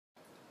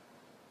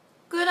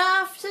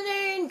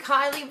afternoon,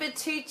 Kylie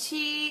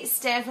Bertucci,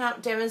 Stampin'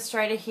 Up!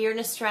 Demonstrator here in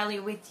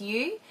Australia with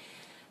you.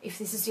 If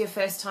this is your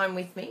first time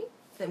with me,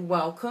 then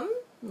welcome.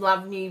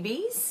 Love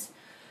newbies.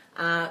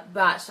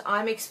 But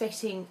I'm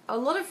expecting a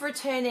lot of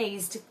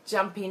returnees to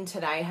jump in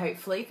today,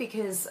 hopefully,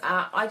 because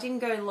I didn't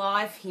go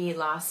live here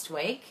last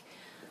week.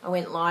 I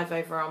went live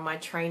over on my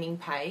training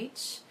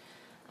page.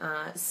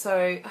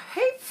 So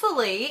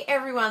hopefully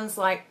everyone's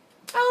like,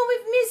 oh,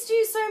 we've missed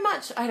you so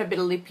much. I had a bit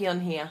of lippy on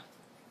here.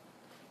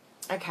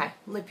 Okay,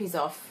 lippy's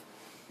off.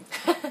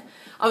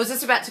 I was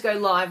just about to go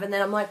live and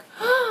then I'm like,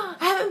 oh,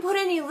 I haven't put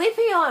any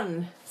lippy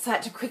on. So I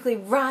had to quickly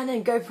run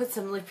and go put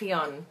some lippy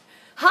on.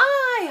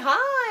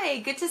 Hi,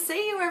 good to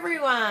see you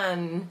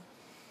everyone.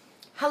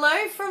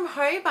 Hello from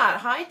Hobart.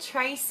 Hi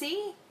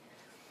Tracy.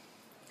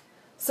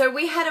 So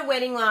we had a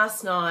wedding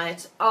last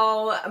night.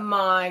 Oh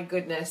my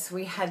goodness,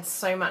 we had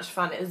so much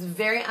fun. It was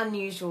very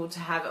unusual to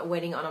have a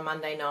wedding on a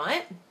Monday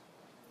night.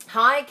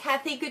 Hi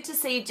Kathy, good to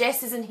see you.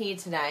 Jess isn't here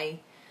today.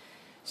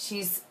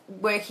 She's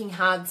working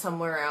hard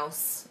somewhere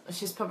else.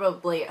 She's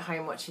probably at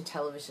home watching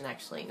television,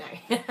 actually.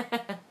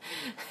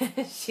 No.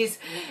 she's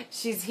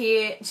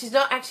here. She's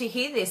not actually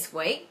here this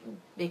week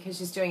because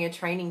she's doing a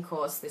training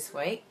course this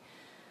week.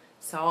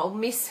 So I'll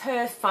miss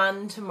her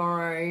fun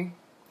tomorrow.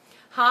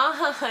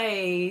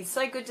 Hi.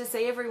 So good to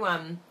see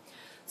everyone.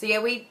 So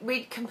yeah,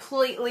 we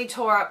completely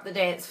tore up the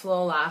dance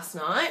floor last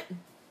night.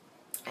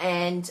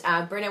 And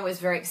Brenna was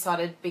very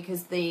excited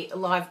because the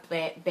live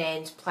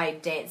band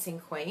played Dancing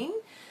Queen.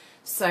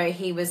 So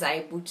he was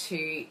able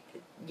to,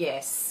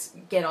 yes,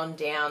 get on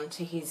down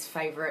to his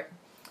favourite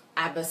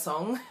ABBA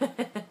song.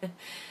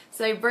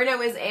 So Bruno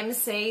was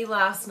MC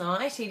last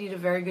night. He did a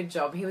very good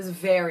job. He was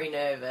very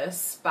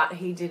nervous, but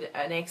he did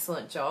an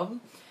excellent job.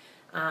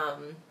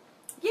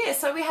 Yeah,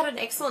 so we had an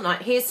excellent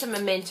night. Here's some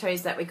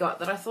mementos that we got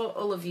that I thought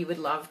all of you would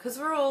love because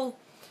we're all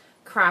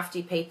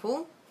crafty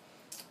people.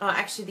 Oh,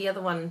 actually, the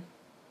other one,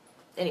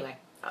 anyway,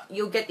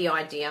 you'll get the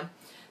idea.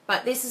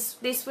 But this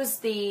was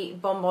the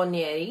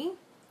Bomboniere.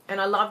 And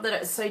I love that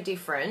it's so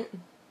different.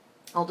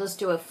 I'll just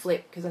do a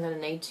flip because I'm going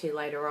to need to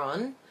later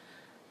on.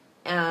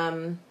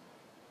 There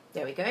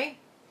we go.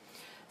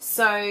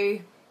 So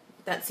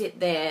that's it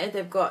there.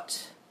 They've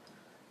got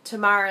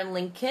Tamara and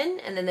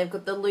Lincoln. And then they've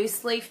got the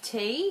loose leaf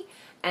tea.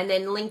 And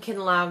then Lincoln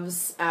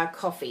loves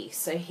coffee.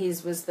 So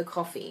his was the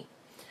coffee.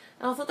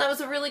 And I thought that was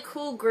a really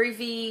cool,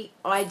 groovy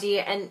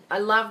idea. And I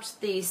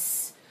loved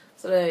this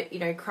sort of, you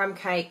know, crumb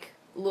cake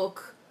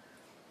look.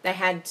 They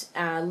had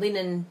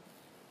linen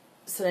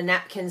sort of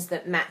napkins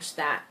that matched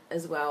that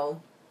as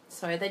well.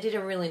 So they did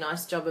a really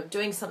nice job of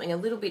doing something a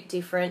little bit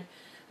different,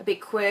 a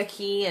bit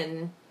quirky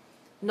and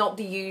not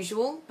the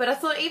usual. But I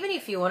thought even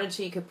if you wanted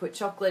to, you could put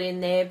chocolate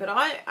in there. But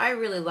I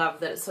really love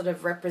that it sort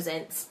of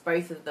represents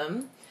both of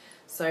them.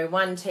 So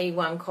one tea,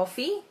 one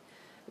coffee,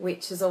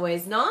 which is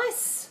always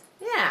nice.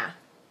 Yeah.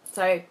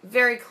 So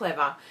very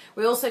clever.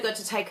 We also got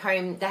to take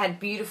home, they had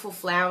beautiful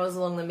flowers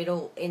along the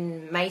middle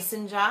in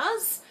mason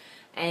jars.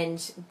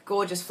 And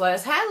gorgeous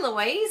flowers. Hi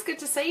Louise, good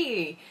to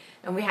see you.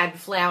 And we had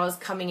flowers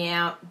coming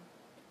out.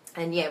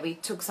 And yeah, we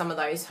took some of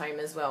those home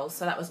as well.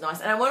 So that was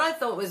nice. And what I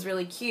thought was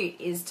really cute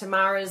is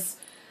Tamara's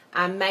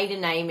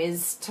maiden name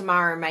is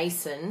Tamara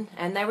Mason.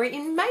 And they were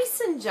in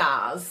mason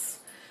jars.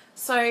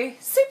 So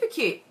super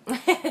cute.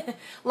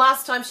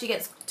 Last time she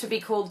gets to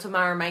be called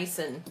Tamara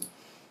Mason.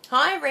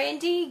 Hi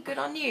Randy, good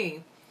on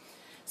you.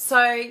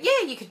 So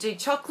yeah, you could do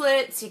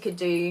chocolates, you could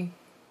do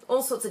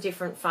all sorts of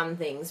different fun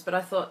things, but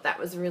I thought that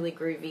was a really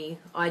groovy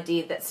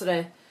idea that sort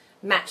of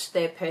matched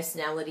their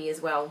personality as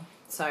well.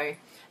 So,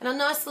 and a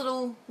nice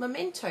little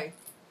memento.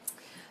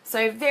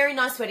 So very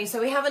nice wedding.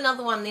 So we have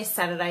another one this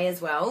Saturday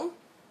as well.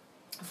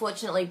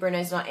 Fortunately,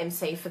 Bruno's not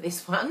MC for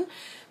this one,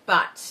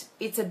 but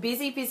it's a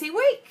busy, busy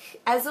week,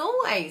 as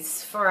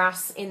always, for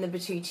us in the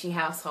Bertucci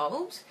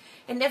household.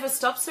 It never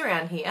stops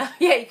around here.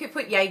 Yeah, you could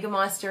put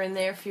Jägermeister in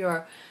there if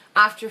you're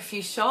after a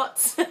few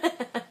shots.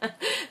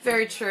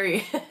 Very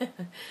true.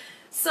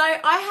 So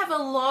I have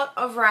a lot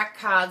of rack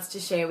cards to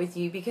share with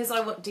you because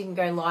I didn't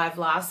go live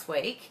last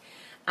week.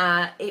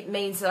 It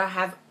means that I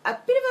have a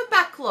bit of a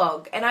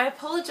backlog, and I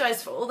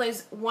apologize for all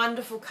those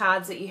wonderful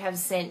cards that you have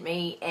sent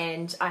me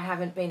and I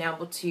haven't been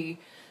able to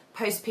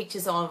post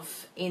pictures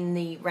of in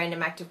the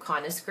Random Act of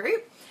Kindness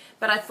group.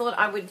 But I thought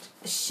I would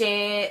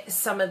share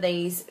some of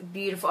these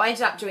beautiful... I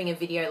ended up doing a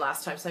video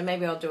last time, so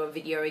maybe I'll do a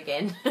video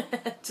again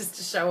just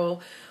to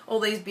show all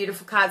these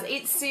beautiful cards.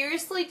 It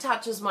seriously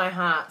touches my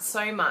heart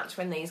so much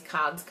when these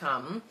cards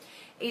come.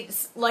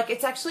 It's like,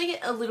 it's actually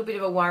a little bit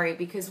of a worry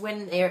because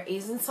when there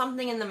isn't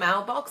something in the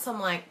mailbox,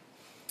 I'm like,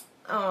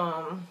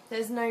 oh,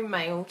 there's no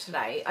mail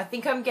today. I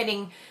think I'm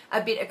getting a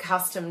bit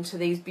accustomed to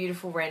these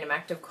beautiful Random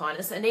Act of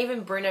Kindness. And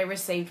even Bruno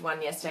received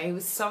one yesterday. He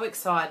was so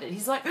excited.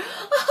 He's like,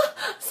 oh,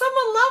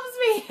 someone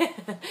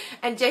loves me.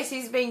 And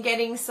Jessie's been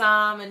getting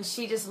some and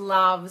she just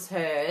loves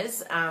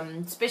hers,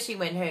 especially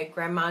when her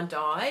grandma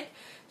died.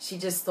 She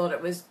just thought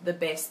it was the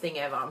best thing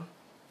ever.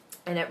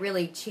 And it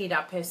really cheered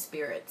up her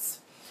spirits.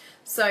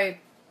 So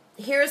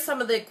here are some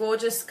of the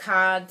gorgeous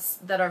cards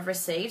that I've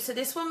received. So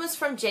this one was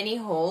from Jenny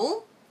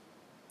Hall,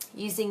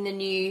 using the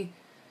new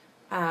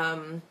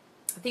I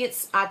think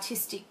it's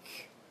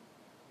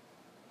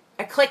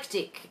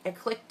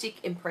eclectic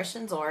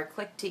impressions or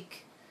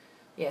eclectic,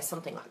 yeah,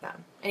 something like that.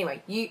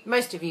 Anyway,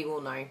 most of you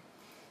will know.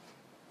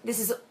 This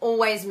is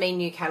always me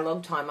new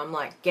catalogue time. I'm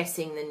like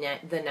guessing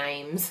the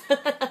names. They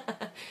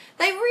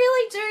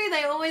really do.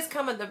 They always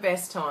come at the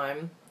best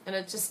time. And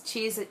it just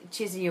cheers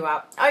you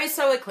up. Oh,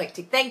 so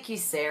eclectic. Thank you,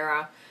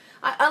 Sarah.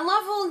 I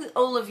love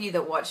all of you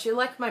that watch. You're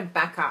like my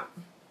backup.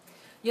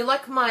 You're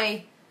like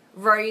my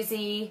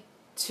Rosie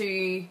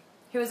to...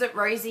 Who is it?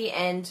 Rosie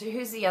and...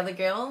 Who's the other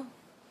girl?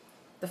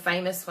 The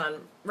famous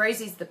one.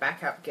 Rosie's the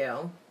backup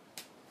girl.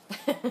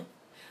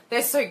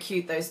 They're so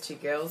cute, those two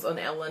girls on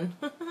Ellen.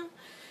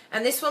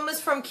 And this one was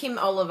from Kim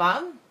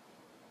Oliver.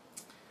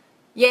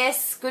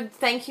 Yes, good.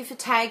 Thank you for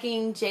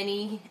tagging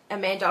Jenny,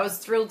 Amanda. I was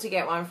thrilled to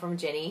get one from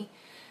Jenny.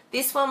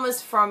 This one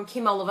was from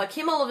Kim Oliver.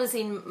 Kim Oliver's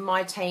in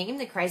my team,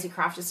 the Crazy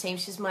Crafters team.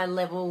 She's my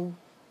level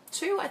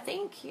 2, I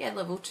think. Yeah,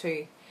 level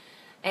 2.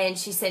 And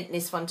she sent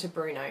this one to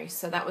Bruno.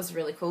 So that was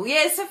really cool.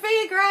 Yeah,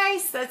 Sophia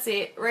Grace. That's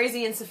it.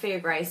 Rosie and Sophia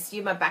Grace.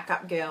 You're my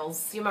backup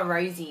girls. You're my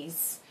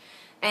Rosies.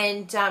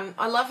 And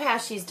I love how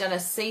she's done a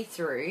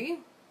see-through.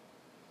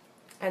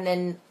 And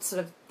then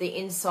sort of the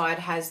inside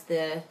has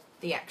the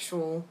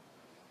actual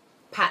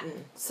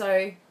pattern.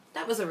 So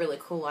that was a really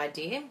cool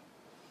idea.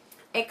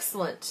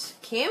 Excellent,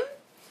 Kim.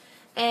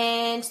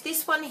 And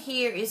this one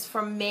here is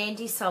from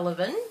Mandy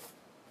Sullivan.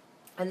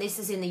 And this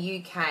is in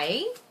the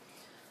UK.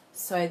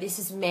 So this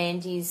is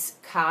Mandy's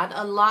card.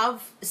 I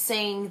love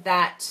seeing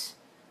that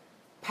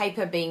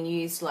paper being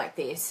used like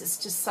this.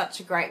 It's just such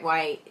a great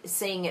way,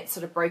 seeing it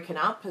sort of broken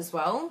up as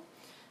well.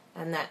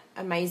 And that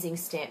amazing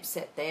stamp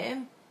set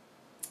there.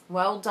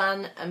 Well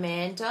done,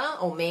 Amanda,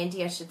 or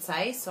Mandy I should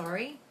say,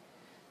 sorry.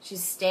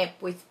 She's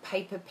stamped with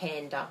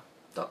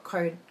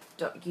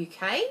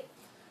paperpanda.co.uk.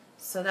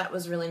 So that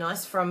was really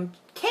nice, from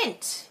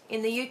Kent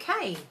in the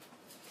UK.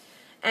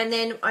 And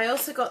then I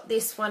also got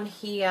this one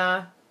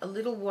here a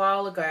little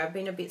while ago. I've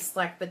been a bit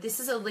slack, but this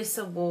is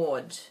Alyssa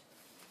Ward.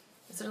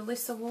 Is it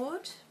Alyssa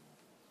Ward?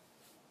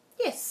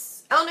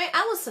 Yes. Oh, no,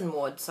 Alison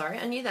Ward, sorry.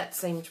 I knew that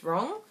seemed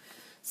wrong.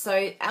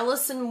 So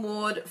Alison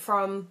Ward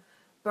from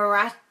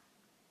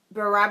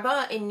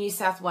Barabba in New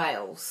South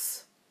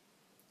Wales.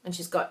 And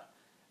she's got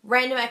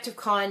random act of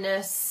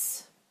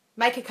kindness,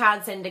 make a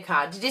card, send a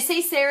card. Did you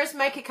see Sarah's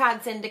make a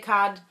card, send a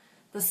card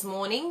this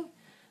morning?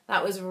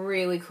 That was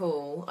really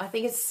cool. I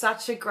think it's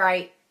such a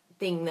great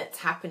thing that's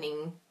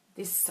happening.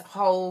 This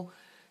whole,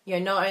 you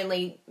know, not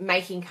only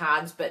making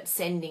cards but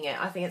sending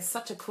it. I think it's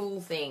such a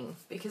cool thing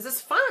because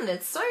it's fun.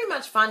 It's so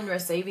much fun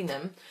receiving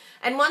them.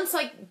 And once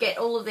I get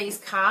all of these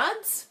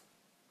cards,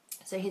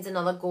 so here's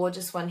another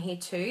gorgeous one here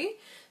too.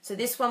 So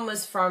this one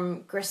was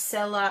from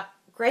Graciela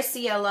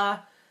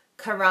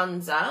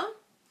Carranza.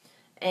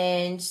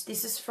 And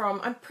this is from,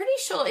 I'm pretty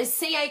sure, is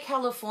CA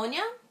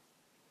California?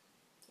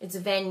 It's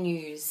Van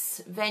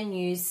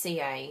Nuys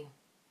CA.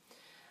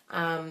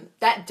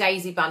 That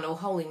daisy bundle,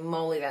 holy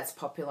moly, that's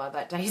popular,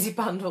 that daisy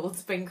bundle.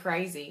 It's been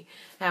crazy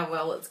how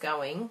well it's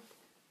going.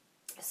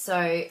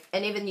 So,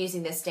 and even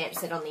using the stamp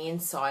set on the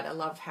inside, I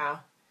love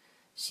how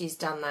she's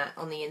done that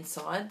on the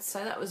inside.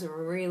 So that was a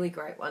really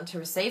great one to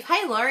receive.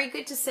 Hey, Laurie,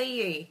 good to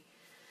see you.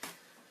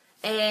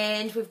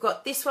 And we've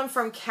got this one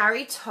from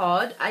Carrie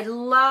Todd. I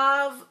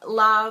love,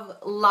 love,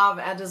 love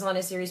our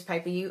designer series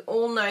paper. You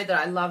all know that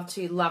I love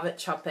to love it,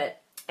 chop it.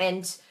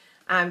 And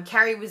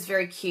Carrie was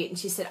very cute, and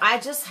she said, I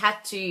just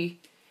had to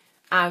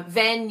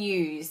Van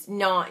Nuys.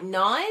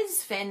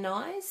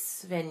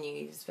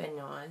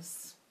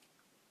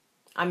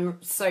 I'm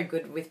so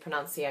good with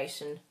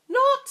pronunciation.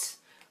 Not.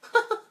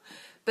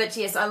 But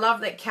yes, I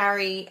love that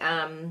Carrie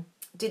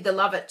did the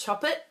love it,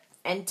 chop it.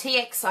 And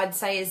TX, I'd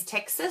say, is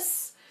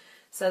Texas.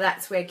 So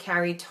that's where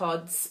Carrie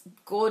Todd's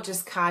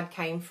gorgeous card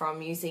came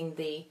from, using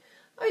the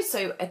oh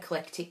so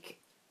eclectic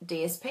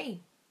DSP.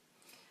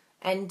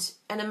 And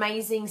an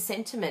amazing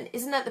sentiment.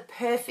 Isn't that the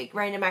perfect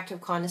random act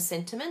of kindness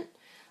sentiment?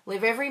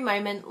 Live every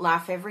moment,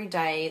 laugh every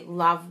day,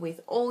 love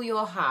with all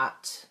your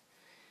heart.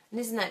 And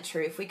isn't that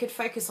true? If we could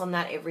focus on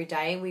that every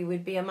day, we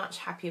would be a much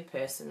happier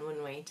person,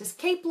 wouldn't we? Just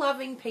keep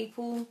loving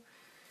people.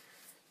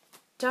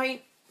 Don't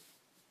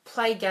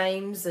play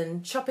games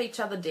and chop each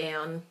other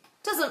down.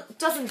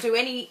 Doesn't do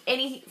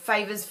any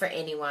favours for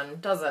anyone,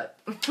 does it?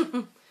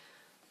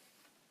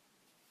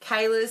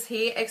 Kayla's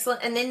here,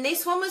 excellent. And then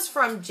this one was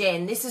from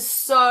Jen. This is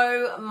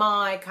so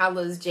my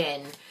colours,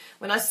 Jen.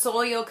 When I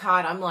saw your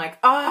card, I'm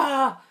like,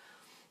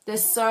 they're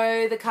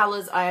so the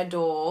colours I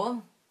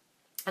adore.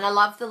 And I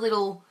love the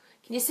little,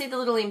 can you see the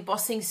little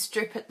embossing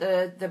strip at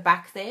the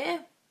back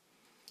there?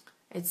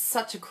 It's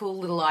such a cool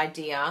little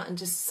idea and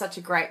just such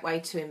a great way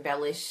to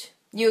embellish.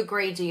 You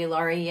agree, do you,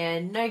 Laurie? Yeah,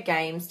 no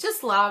games,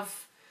 just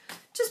love.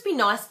 Just be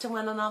nice to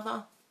one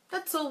another.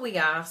 That's all we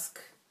ask.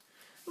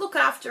 Look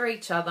after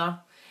each other.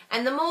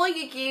 And the more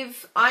you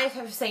give, I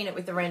have seen it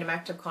with the Random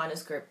Act of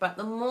Kindness group, but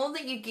the more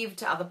that you give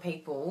to other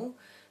people,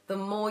 the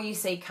more you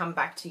see come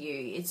back to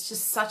you. It's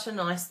just such a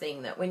nice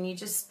thing that when you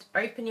just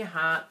open your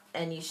heart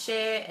and you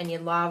share and you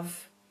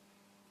love,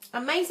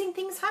 amazing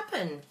things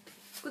happen.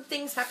 Good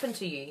things happen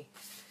to you.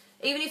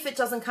 Even if it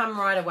doesn't come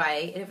right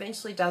away, it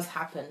eventually does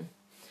happen.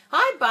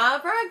 Hi,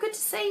 Barbara. Good to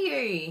see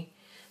you.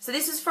 So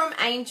this is from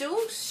Angel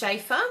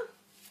Schaefer,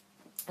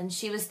 and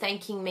she was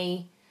thanking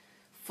me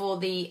for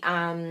the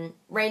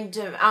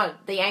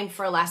the Aim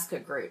for Alaska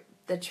group,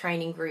 the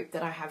training group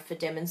that I have for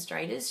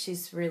demonstrators.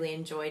 She's really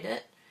enjoyed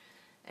it,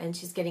 and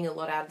she's getting a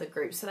lot out of the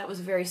group. So that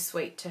was very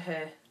sweet to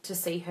her, to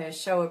see her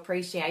show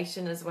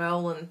appreciation as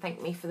well and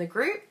thank me for the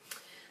group.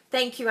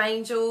 Thank you,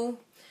 Angel.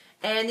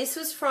 And this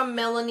was from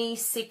Melanie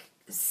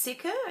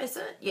Sicker, is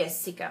it?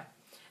 Yes, Sicker.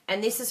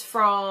 And this is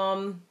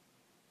from...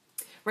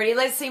 Ready?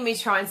 Let's see me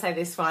try and say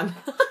this one.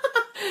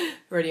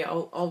 Ready?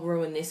 I'll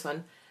ruin this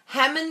one.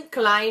 Hammen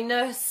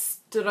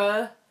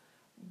Kleinestre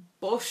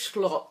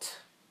Boschlot.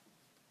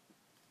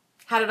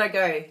 How did I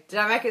go? Did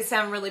I make it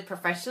sound really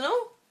professional?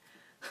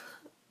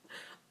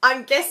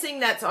 I'm guessing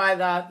that's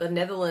either the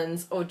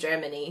Netherlands or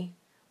Germany.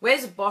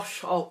 Where's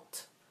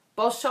Boschholt?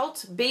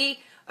 Boschholt?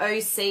 B-O-C-H-O-L-T.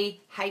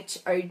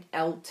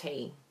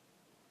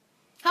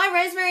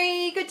 Hi,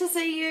 Rosemary. Good to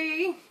see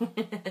you.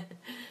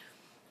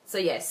 So,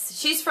 yes,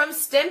 she's from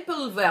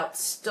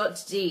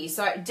Stempelwelt.de.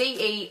 So,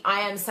 D-E, I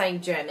am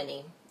saying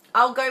Germany.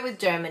 I'll go with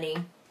Germany.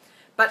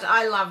 But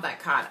I love that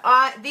card.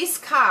 This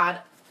card,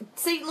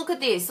 see, look at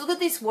this. Look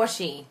at this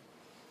washi.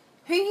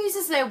 Who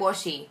uses their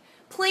washi?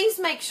 Please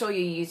make sure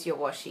you use your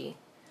washi.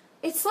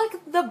 It's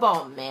like the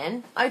bomb,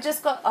 man. I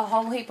just got a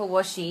whole heap of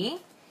washi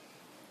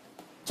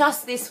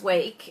just this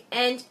week.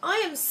 And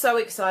I am so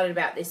excited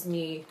about this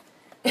new...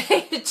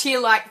 Do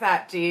you like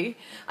that, do you?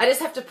 I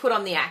just have to put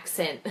on the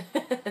accent.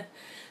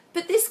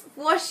 But this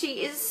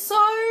washi is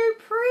so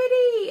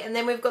pretty. And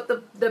then we've got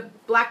the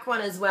black one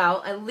as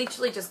well. I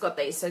literally just got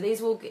these. So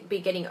these will be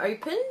getting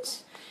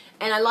opened.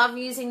 And I love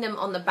using them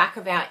on the back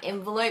of our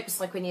envelopes.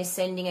 Like when you're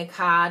sending a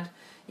card,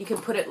 you can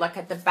put it like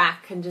at the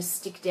back and just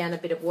stick down a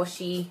bit of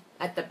washi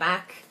at the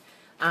back.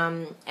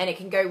 And it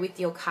can go with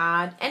your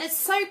card. And it's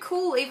so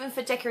cool even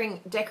for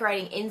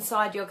decorating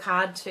inside your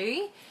card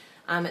too.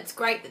 It's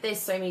great that there's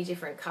so many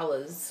different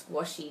colours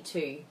washi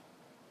too.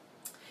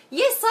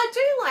 Yes, I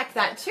do like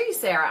that too,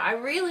 Sarah. I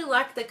really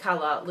like the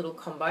colour little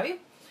combo.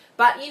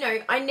 But, you know,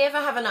 I never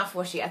have enough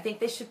washi. I think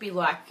there should be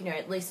like, you know,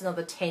 at least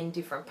another 10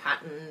 different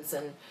patterns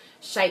and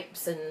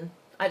shapes. And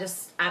I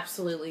just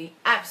absolutely,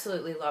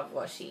 absolutely love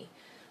washi.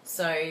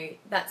 So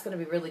that's going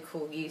to be really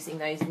cool using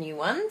those new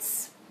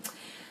ones.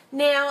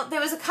 Now,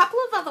 there was a couple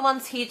of other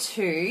ones here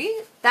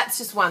too. That's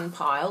just one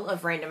pile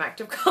of Random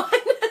Act of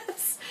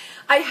Kindness.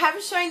 I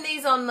have shown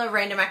these on the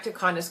Random Act of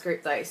Kindness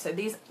group though. So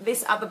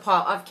this other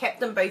pile, I've kept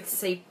them both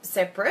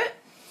separate.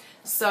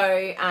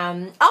 So,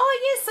 oh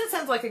yes, that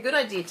sounds like a good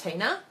idea,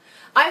 Tina.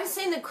 I've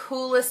seen the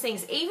coolest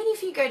things. Even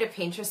if you go to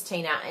Pinterest,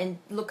 Tina, and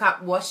look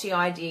up washi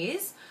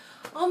ideas,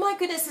 oh my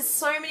goodness, there's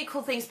so many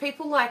cool things.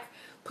 People like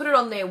put it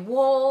on their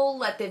wall,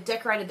 like they've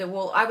decorated their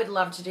wall. I would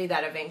love to do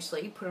that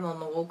eventually, put it on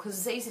the wall because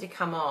it's easy to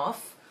come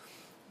off.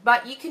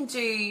 But you can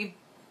do,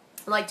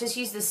 like, just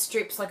use the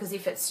strips like as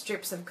if it's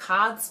strips of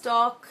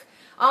cardstock.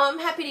 Oh, I'm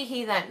happy to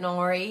hear that,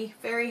 Nori.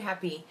 Very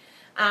happy.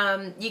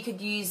 You could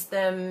use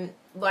them,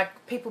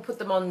 like people put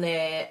them on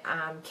their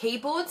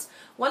keyboards.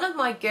 One of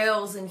my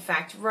girls, in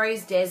fact,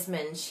 Rose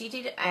Desmond, she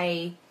did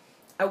a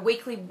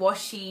weekly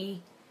washi,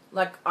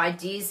 like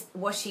ideas,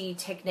 washi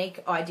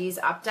technique ideas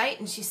update,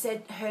 and she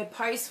said her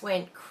posts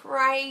went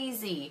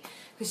crazy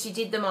because she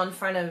did them on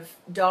front of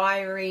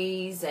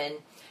diaries and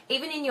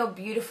even in your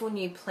beautiful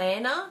new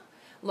planner.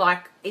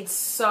 Like, it's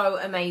so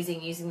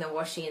amazing using the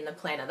washi in the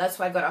planner. That's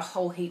why I got a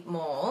whole heap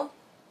more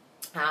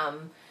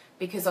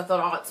because I thought,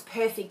 oh, it's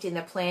perfect in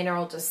the planner.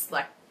 I'll just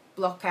like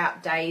block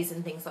out days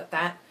and things like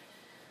that.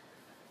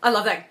 I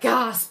love that.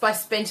 Gasp, I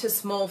spent a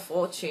small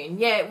fortune.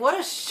 Yeah, what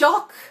a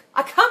shock.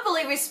 I can't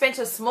believe we spent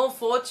a small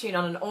fortune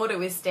on an order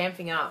with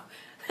Stamping Up.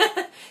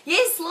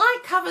 Yes,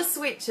 like cover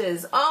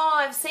switches. Oh,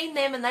 I've seen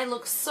them and they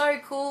look so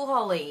cool,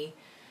 Holly.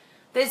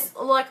 There's,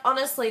 like,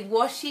 honestly,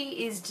 washi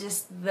is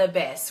just the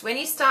best. When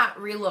you start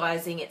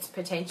realising its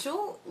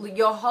potential,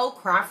 your whole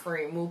craft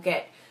room will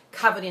get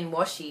covered in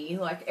washi.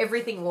 Like,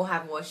 everything will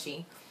have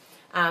washi.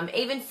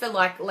 Even for,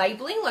 like,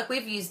 labelling, like,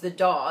 we've used the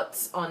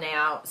dots on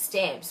our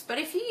stamps. But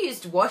if you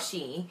used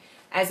washi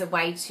as a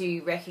way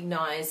to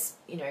recognise,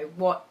 you know,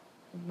 what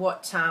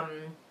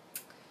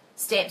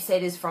stamp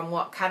set is from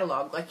what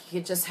catalogue, like,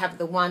 you could just have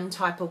the one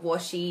type of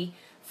washi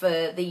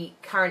for the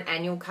current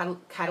annual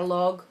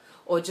catalogue,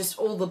 or just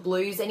all the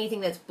blues.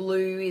 Anything that's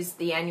blue is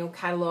the annual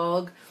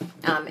catalogue.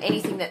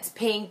 Anything that's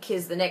pink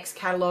is the next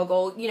catalogue.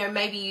 Or, you know,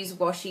 maybe use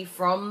washi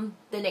from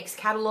the next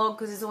catalogue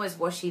because there's always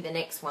washi the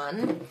next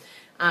one.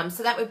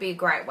 So that would be a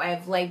great way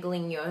of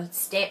labelling your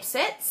stamp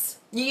sets.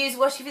 You use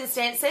washi for the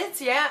stamp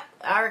sets? Yeah,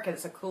 I reckon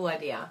it's a cool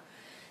idea.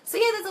 So,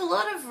 yeah, there's a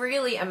lot of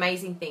really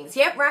amazing things.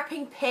 Yep,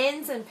 wrapping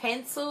pens and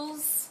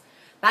pencils.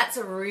 That's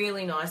a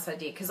really nice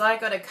idea because I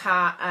got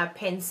a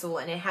pencil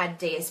and it had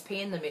DSP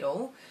in the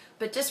middle.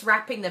 But just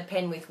wrapping the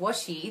pen with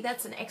washi,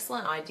 that's an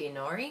excellent idea,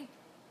 Nori.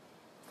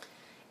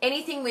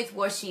 Anything with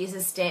washi is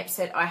a stamp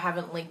set I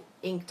haven't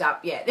inked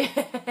up yet.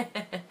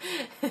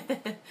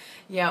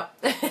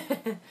 Yep.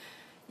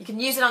 You can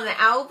use it on the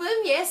album,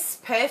 yes,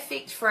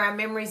 perfect for our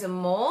memories and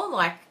more,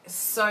 like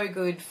so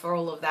good for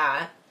all of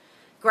that.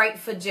 Great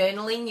for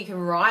journaling, you can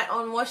write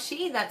on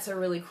washi, that's a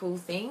really cool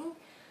thing.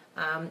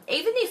 Even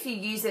if you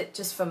use it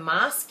just for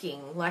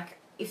masking, like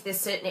if there's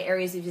certain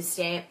areas of your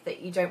stamp that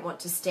you don't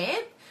want to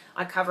stamp,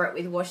 I cover it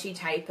with washi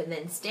tape and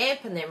then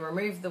stamp and then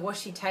remove the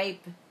washi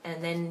tape,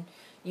 and then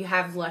you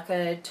have like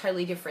a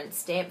totally different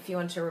stamp if you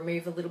want to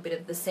remove a little bit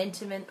of the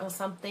sentiment or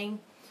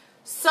something.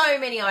 So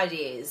many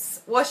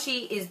ideas.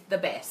 Washi is the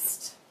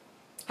best.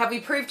 Have we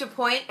proved a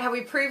point? Have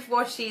we proved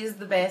washi is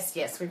the best?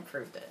 Yes, we've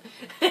proved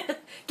it.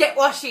 Get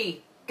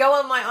washi. Go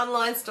on my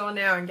online store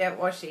now and get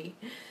washi.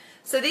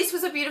 So this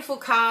was a beautiful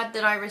card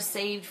that I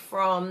received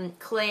from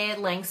Claire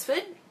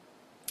Langsford,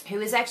 who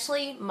is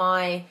actually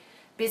my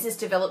business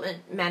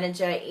development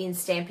manager in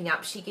Stamping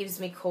Up. She gives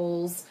me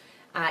calls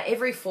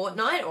every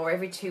fortnight or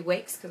every 2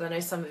 weeks, because I know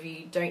some of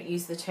you don't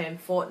use the term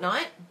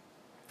fortnight.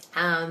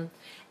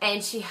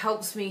 And she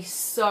helps me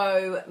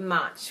so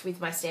much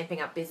with my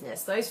Stamping Up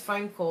business. Those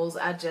phone calls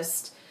are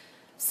just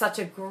such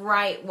a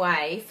great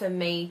way for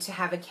me to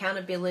have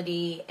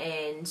accountability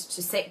and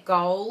to set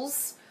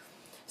goals.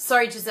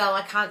 Sorry, Giselle,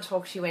 I can't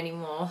talk to you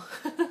anymore.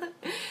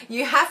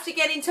 You have to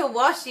get into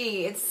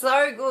washi. It's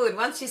so good.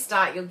 Once you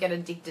start, you'll get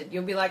addicted.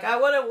 You'll be like, I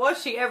want to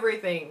washi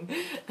everything.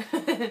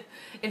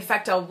 In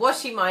fact, I'll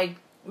washi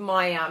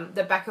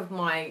the back of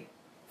my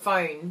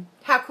phone.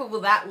 How cool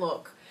will that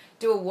look?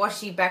 Do a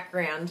washi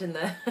background in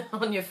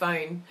on your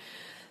phone.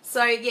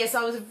 So yes,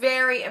 I was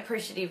very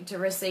appreciative to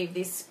receive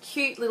this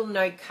cute little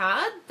note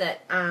card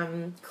that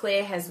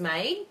Claire has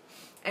made,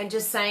 and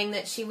just saying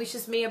that she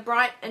wishes me a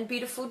bright and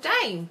beautiful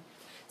day.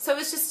 So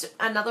it's just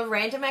another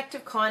random act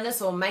of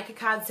kindness, or make a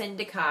card, send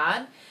a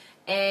card.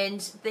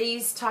 And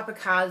these type of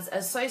cards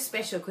are so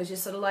special because you're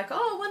sort of like,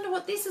 oh, I wonder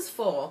what this is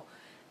for.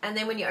 And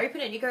then when you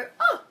open it, you go,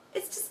 oh,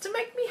 it's just to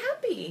make me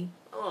happy.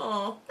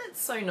 Oh, that's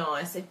so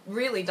nice. It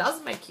really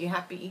does make you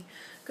happy,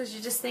 because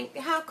you just think,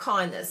 how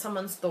kind that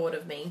someone's thought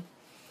of me.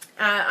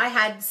 I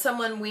had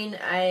someone win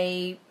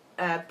a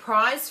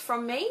prize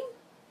from me.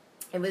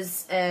 It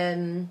was, I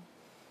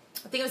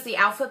think it was the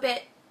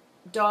alphabet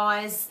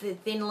dies, the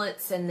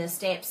thinlets and the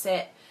stamp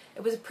set.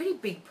 It was a pretty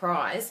big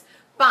prize,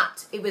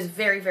 but it was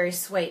very, very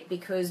sweet,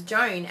 because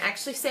Joan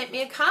actually sent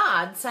me a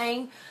card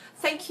saying,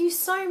 thank you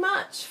so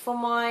much for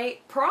my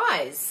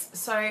prize.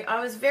 So I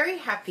was very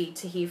happy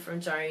to hear from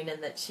Joan,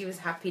 and that she was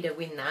happy to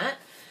win that.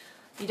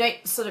 You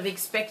don't sort of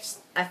expect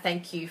a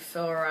thank you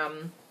for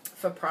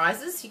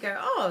prizes. You go,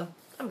 oh,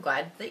 I'm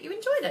glad that you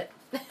enjoyed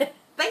it.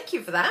 Thank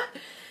you for that.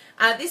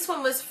 This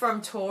one was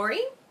from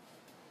Tori,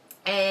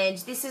 and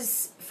this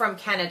is from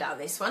Canada,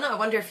 this one. I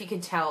wonder if you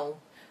can tell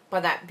by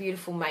that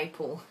beautiful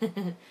maple.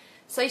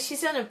 So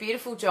she's done a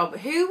beautiful job.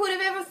 Who would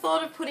have ever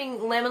thought of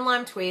putting lemon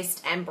lime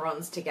twist and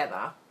bronze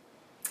together?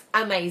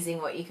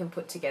 Amazing what you can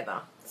put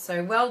together.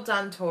 So well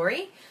done,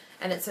 Tori.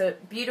 And it's a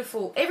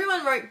beautiful,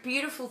 everyone wrote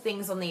beautiful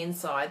things on the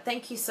inside.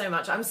 Thank you so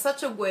much. I'm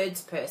such a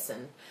words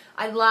person.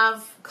 I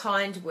love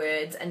kind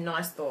words and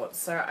nice thoughts,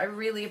 so I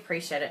really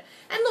appreciate it.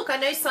 And look, I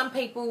know some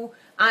people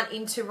aren't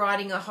into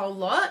writing a whole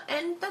lot,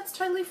 and that's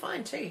totally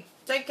fine too.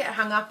 Don't get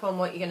hung up on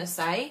what you're going to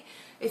say.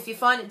 If you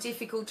find it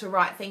difficult to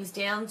write things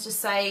down,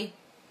 just say,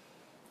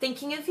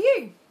 thinking of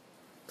you.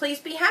 Please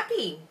be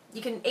happy.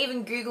 You can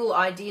even Google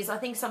ideas. I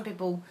think some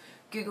people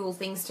Google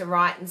things to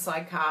write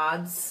inside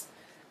cards.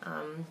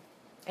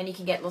 And you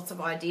can get lots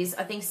of ideas.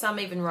 I think some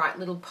even write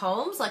little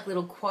poems, like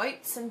little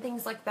quotes and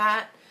things like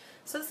that.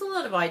 So there's a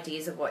lot of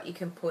ideas of what you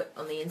can put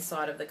on the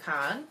inside of the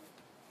card.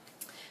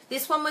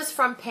 This one was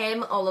from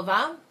Pam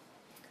Oliver.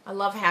 I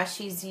love how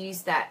she's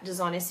used that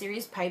designer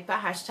series paper.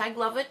 Hashtag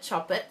love it,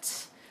 chop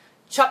it.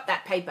 Chop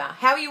that paper.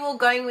 How are you all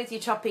going with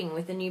your chopping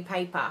with the new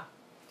paper?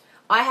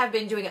 I have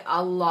been doing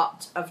a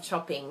lot of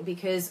chopping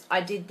because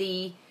I did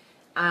the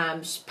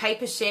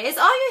paper shares.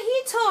 Oh, you're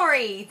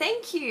here, Tori.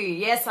 Thank you.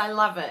 Yes, I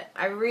love it.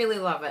 I really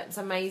love it. It's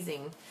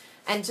amazing.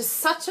 And just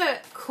such a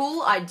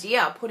cool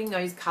idea putting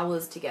those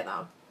colours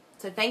together.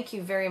 So thank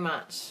you very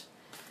much.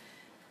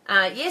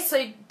 Yeah,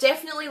 so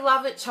definitely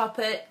love it, chop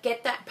it,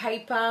 get that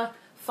paper,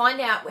 find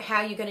out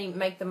how you're going to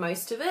make the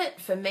most of it.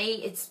 For me,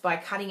 it's by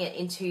cutting it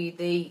into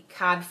the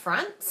card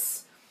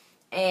fronts,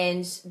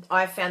 and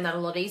I found that a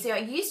lot easier. I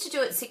used to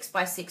do it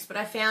 6x6, but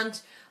I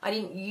found I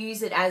didn't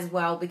use it as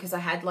well because I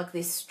had like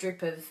this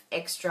strip of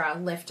extra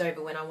left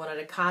over when I wanted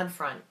a card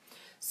front.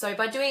 So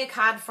by doing a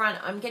card front,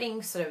 I'm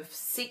getting sort of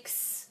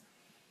 6,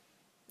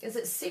 is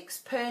it 6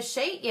 per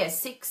sheet? Yeah,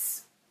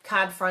 6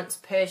 card fronts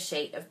per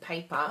sheet of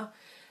paper.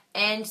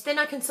 And then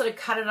I can sort of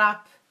cut it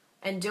up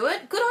and do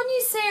it. Good on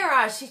you,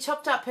 Sarah. She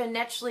chopped up her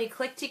Naturally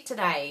Eclectic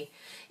today.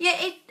 Yeah,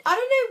 I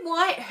don't know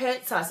why it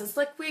hurts us. It's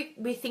like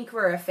we think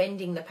we're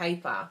offending the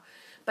paper.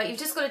 But you've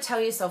just got to tell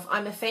yourself,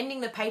 I'm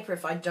offending the paper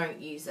if I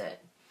don't use it.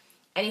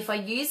 And if I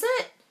use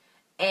it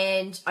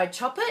and I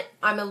chop it,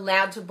 I'm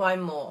allowed to buy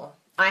more.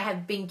 I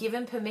have been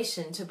given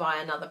permission to buy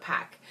another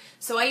pack.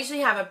 So I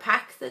usually have a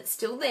pack that's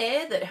still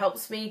there that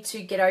helps me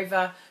to get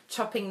over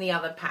chopping the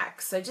other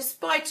packs. So just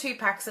buy 2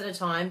 packs at a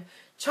time.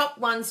 chop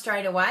one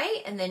straight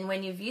away, and then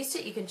when you've used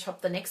it, you can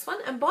chop the next one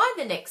and buy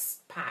the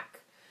next pack.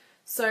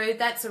 So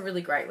that's a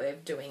really great way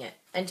of doing it,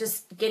 and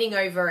just getting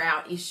over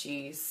our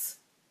issues,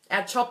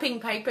 our chopping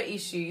paper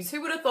issues.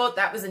 Who would have thought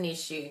that was an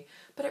issue?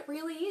 But it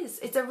really is.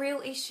 It's a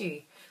real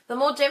issue. The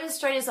more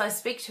demonstrators I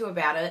speak to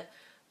about it,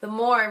 the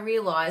more I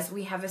realise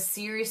we have a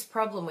serious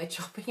problem with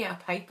chopping our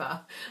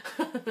paper.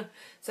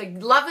 So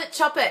love it,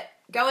 chop it.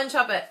 Go and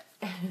chop it.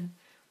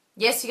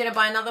 Yes, you're going to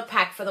buy another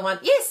pack for the one.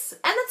 Yes,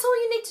 and that's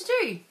all you need to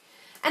do.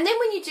 And then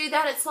when you do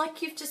that, it's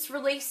like you've just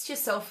released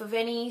yourself of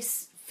any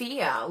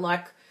fear,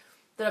 like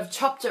that I've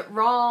chopped it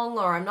wrong,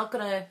 or I'm not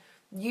going to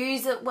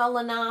use it well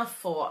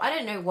enough, or I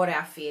don't know what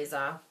our fears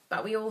are,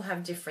 but we all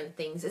have different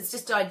things. It's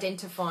just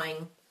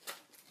identifying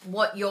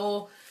what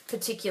your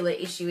particular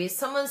issue is.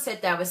 Someone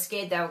said they were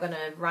scared they were going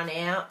to run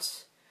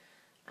out.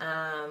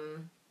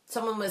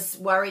 Someone was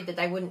worried that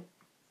they wouldn't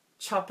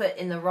chop it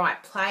in the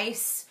right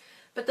place.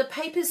 But the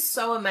paper's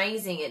so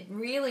amazing. It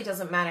really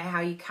doesn't matter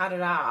how you cut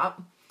it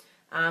up.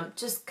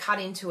 Just cut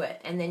into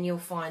it, and then you'll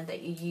find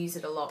that you use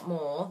it a lot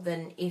more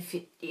than if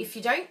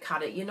you don't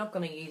cut it, you're not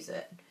going to use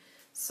it.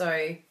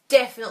 So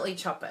definitely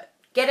chop it.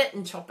 Get it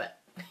and chop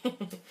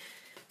it.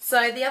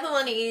 So the other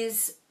one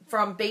is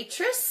from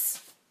Beatrice.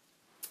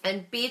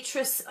 And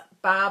Beatrice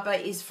Barber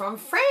is from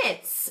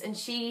France. And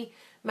she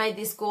made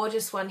this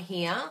gorgeous one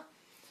here.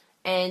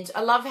 And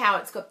I love how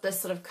it's got this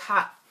sort of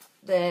cut,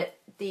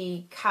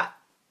 the cut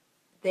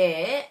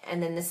there,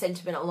 and then the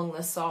sentiment along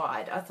the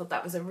side. I thought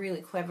that was a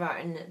really clever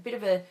and a bit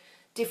of a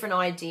different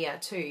idea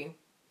too.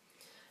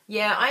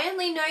 Yeah, I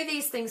only know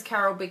these things,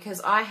 Carol, because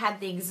I had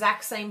the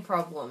exact same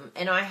problem,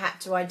 and I had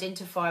to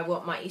identify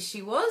what my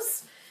issue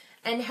was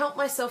and help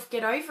myself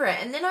get over it.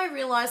 And then I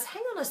realised,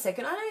 hang on a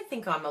second, I don't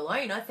think I'm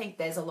alone. I think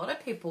there's a lot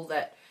of people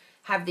that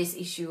have this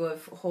issue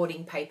of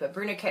hoarding paper.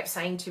 Bruno kept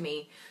saying to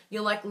me,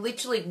 you're like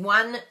literally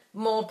one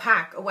more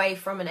pack away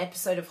from an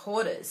episode of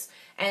Hoarders,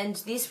 and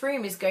this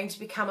room is going to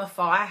become a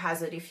fire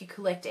hazard if you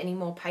collect any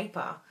more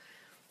paper.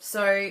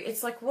 So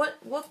it's like,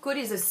 what good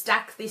is a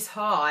stack this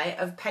high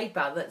of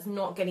paper that's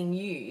not getting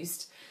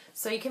used?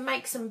 So you can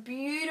make some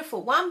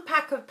beautiful, one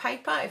pack of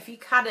paper, if you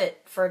cut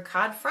it for a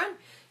card front,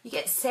 you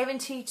get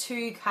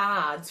 72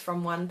 cards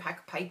from one pack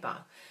of paper.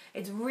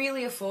 It's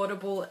really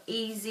affordable,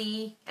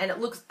 easy, and it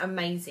looks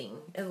amazing.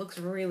 It looks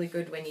really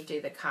good when you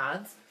do the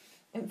cards.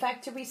 In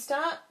fact, did we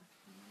start?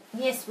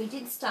 Yes, we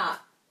did start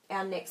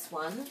our next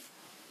one.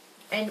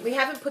 And we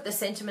haven't put the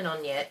sentiment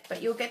on yet,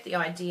 but you'll get the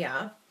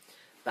idea.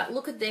 But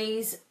look at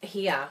these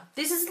here.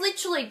 This is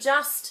literally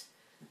just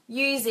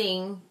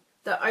using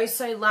the Oh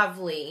So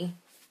Lovely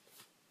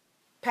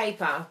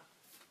paper.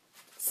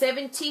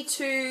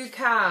 72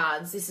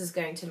 cards this is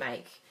going to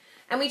make.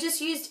 And we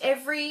just used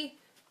every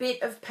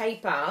bit of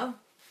paper,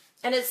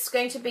 and it's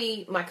going to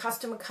be my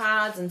customer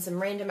cards and some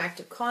random act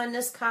of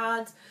kindness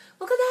cards.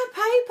 Look at that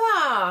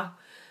paper.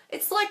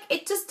 It's like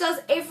it just does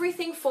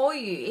everything for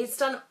you. It's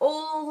done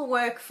all the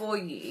work for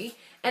you,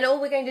 and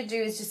all we're going to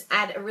do is just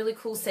add a really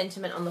cool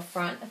sentiment on the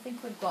front. I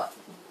think we've got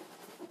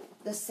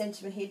the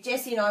sentiment here.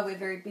 Jessie and I were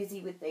very busy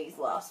with these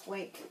last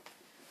week.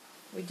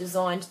 We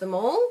designed them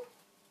all,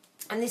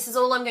 and this is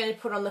all I'm going to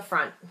put on the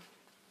front,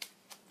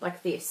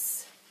 like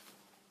this.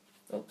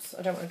 Oops,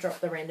 I don't want to drop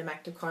the random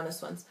act of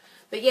kindness ones.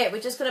 But yeah, we're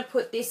just going to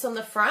put this on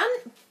the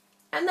front,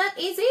 and that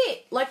is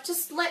it. Like,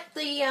 just let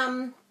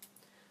the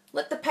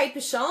paper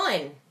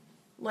shine.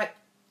 Like,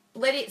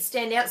 let it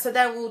stand out. So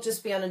that will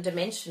just be on a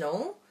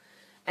dimensional,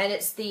 and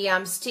it's the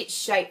stitch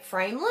shape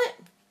framelit,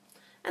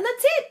 and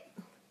that's it.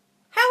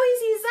 How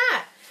easy is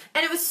that?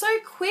 And it was so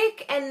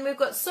quick, and we've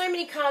got so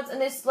many cards,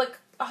 and there's like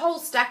a whole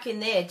stack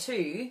in there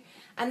too,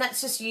 and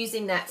that's just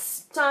using that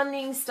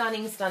stunning,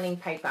 stunning, stunning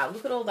paper.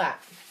 Look at all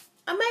that.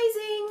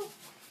 Amazing.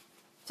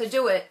 So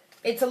do it.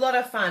 It's a lot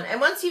of fun.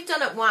 And once you've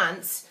done it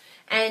once,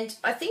 and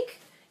I think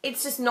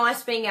it's just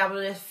nice being able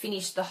to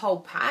finish the whole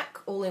pack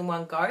all in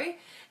one go.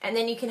 And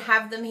then you can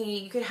have them here.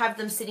 You could have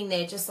them sitting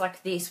there just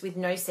like this with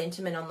no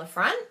sentiment on the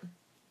front.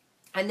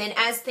 And then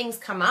as things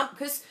come up,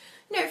 because,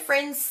 you know,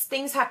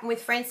 things happen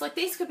with friends. Like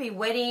these could be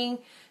wedding,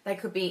 they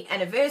could be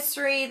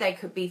anniversary, they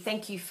could be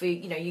thank you for,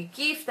 you know, your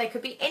gift. They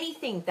could be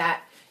anything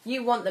that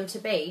you want them to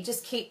be.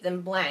 Just keep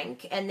them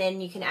blank, and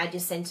then you can add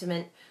your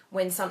sentiment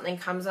when something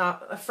comes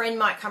up. A friend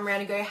might come around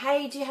and go,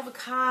 hey, do you have a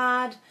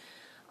card?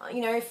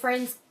 You know,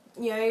 friends,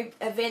 you know,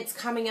 events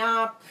coming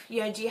up,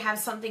 you know, do you have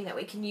something that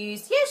we can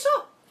use? Yeah,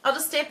 sure. I'll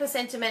just stamp a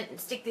sentiment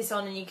and stick this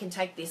on, and you can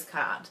take this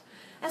card.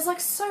 And it's like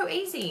so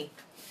easy.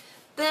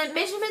 The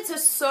measurements are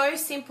so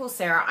simple,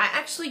 Sarah. I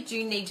actually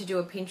do need to do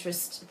a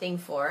Pinterest thing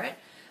for it.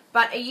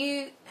 But are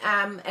you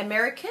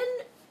American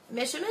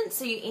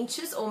measurements? Are you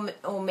inches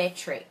or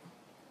metric?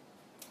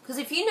 Because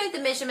if you know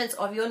the measurements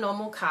of your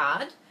normal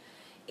card,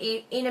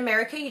 in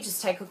America you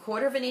just take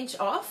 1/4 inch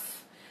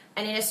off,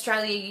 and in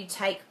Australia you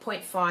take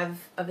 0.5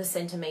 of a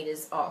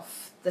centimetres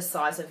off the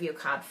size of your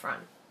card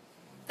front.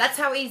 That's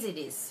how easy it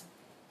is.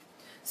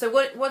 So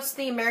what's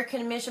the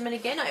American measurement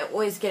again? I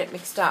always get it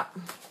mixed up.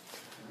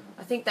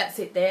 I think that's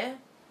it there.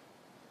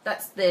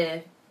 That's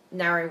the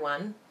narrow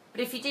one.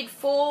 But if you did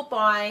 4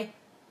 by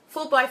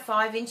 4 by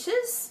 5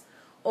 inches,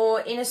 or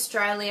in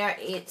Australia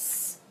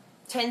it's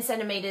 10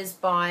 centimeters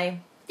by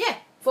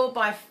 4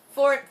 by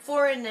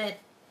 4 and a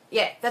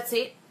that's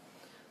it,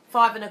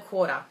 5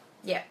 1/4.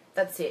 Yeah,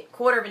 that's it,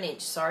 1/4 of an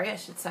inch. Sorry, I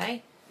should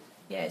say.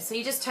 Yeah, so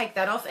you just take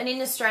that off, and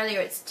in Australia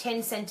it's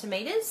 10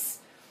 centimeters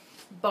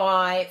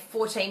by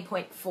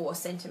 14.4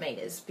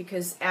 centimeters,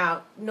 because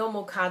our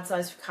normal card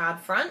size card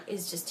front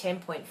is just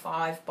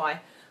 10.5 by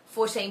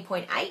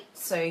 14.8.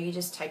 So you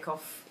just take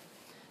off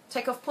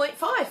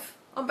 0.5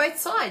 on both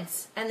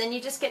sides, and then you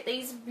just get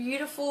these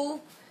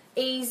beautiful,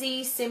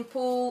 easy,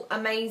 simple,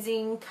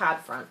 amazing card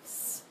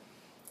fronts.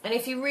 And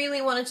if you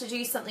really wanted to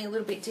do something a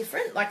little bit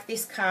different, like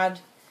this card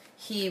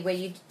here where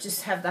you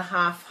just have the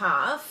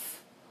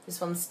half,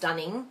 this one's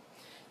stunning,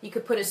 you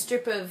could put a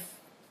strip of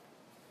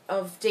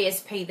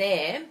DSP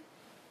there.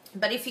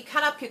 But if you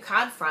cut up your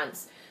card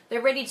fronts, they're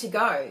ready to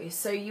go.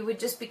 So you would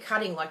just be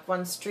cutting like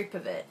one strip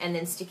of it and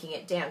then sticking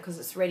it down because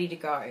it's ready to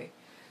go.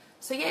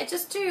 So yeah,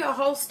 just do a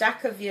whole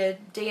stack of your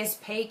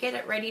DSP, get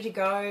it ready to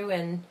go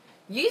and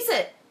use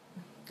it.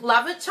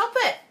 Love it, chop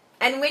it.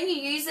 And when you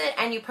use it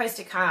and you post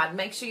a card,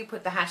 make sure you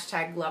put the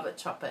hashtag love it,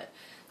 chop it,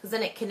 because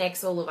then it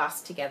connects all of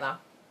us together.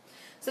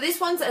 So this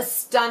one's a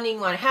stunning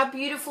one. How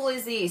beautiful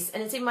is this?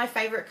 And it's in my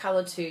favorite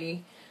color too,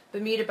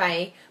 Bermuda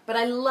Bay. But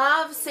I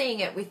love seeing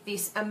it with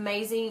this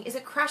amazing, is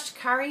it crushed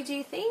curry, do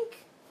you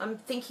think? I'm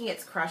thinking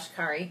it's crushed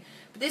curry.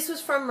 But this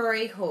was from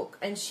Marie Hook,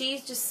 and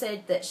she's just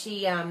said that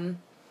she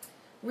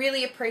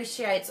really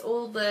appreciates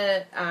all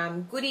the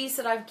goodies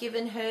that I've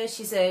given her.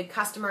 She's a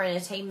customer and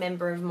a team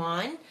member of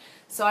mine.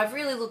 So I've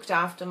really looked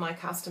after my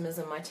customers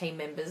and my team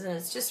members, and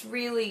it's just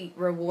really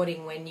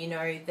rewarding when, you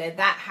know, they're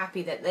that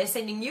happy that they're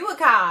sending you a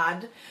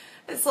card.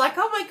 It's like,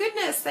 oh my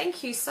goodness,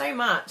 thank you so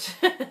much.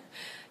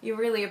 You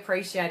really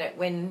appreciate it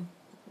when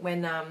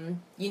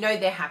you know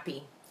they're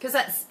happy, because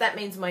that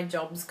means my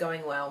job's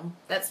going well.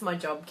 That's my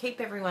job,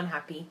 keep everyone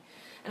happy.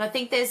 And I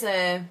think there's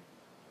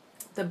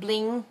the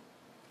bling.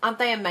 Aren't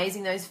they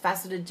amazing, those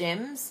faceted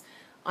gems?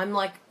 I'm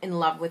like in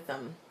love with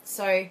them.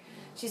 So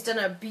she's done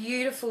a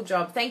beautiful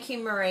job. Thank you,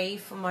 Marie,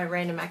 for my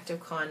Random Act of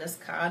Kindness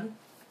card.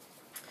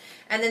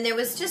 And then there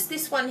was just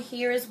this one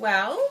here as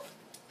well.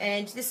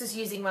 And this is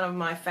using one of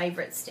my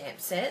favourite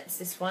stamp sets,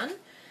 this one.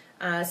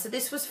 So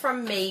this was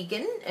from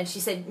Megan. And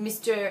she said,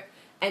 Mr.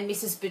 and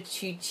Mrs.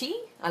 Bertucci.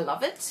 I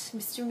love it,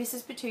 Mr. and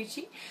Mrs.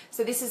 Bertucci.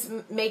 So this is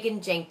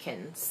Megan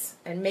Jenkins.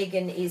 And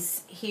Megan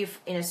is here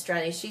in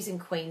Australia. She's in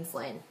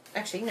Queensland.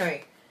 Actually, no.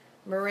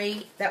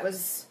 Marie, that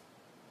was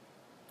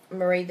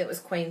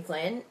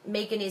Queensland.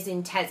 Megan is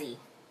in Tassie.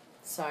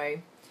 So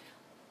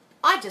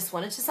I just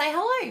wanted to say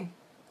hello.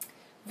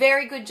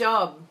 Very good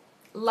job.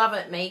 Love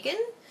it, Megan.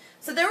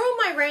 So they're all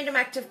my Random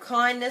Act of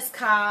Kindness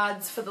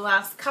cards for the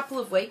last couple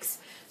of weeks.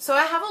 So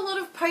I have a lot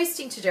of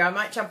posting to do. I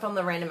might jump on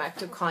the Random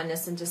Act of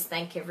Kindness and just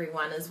thank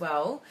everyone as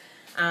well.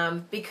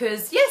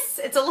 Because yes,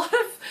 it's a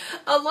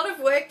lot of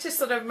work to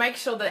sort of make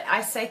sure that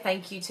I say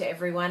thank you to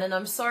everyone, and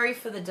I'm sorry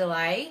for the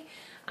delay.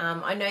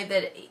 I know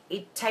that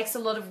it takes a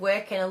lot of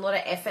work and a lot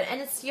of effort,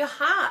 and it's your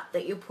heart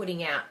that you're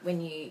putting out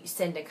when you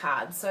send a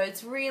card. So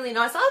it's really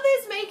nice. Oh,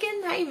 there's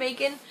Megan. Hey,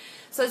 Megan.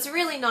 So it's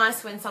really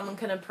nice when someone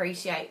can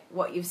appreciate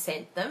what you've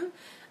sent them.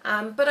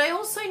 But I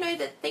also know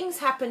that things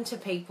happen to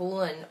people,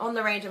 and on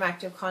the Random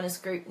Act of Kindness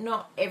group,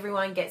 not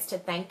everyone gets to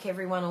thank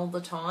everyone all the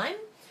time.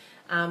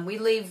 We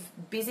live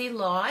busy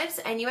lives,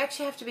 and you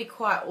actually have to be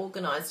quite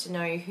organised to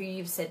know who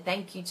you've said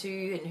thank you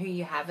to and who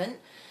you haven't.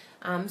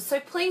 So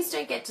please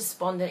don't get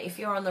despondent if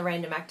you're on the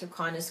Random Act of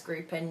Kindness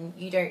group and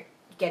you don't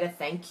get a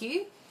thank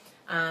you.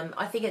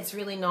 I think it's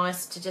really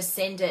nice to just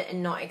send it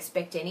and not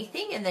expect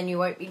anything, and then you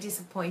won't be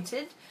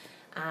disappointed.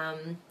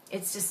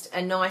 It's just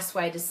a nice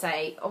way to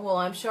say, oh, well,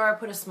 I'm sure I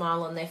put a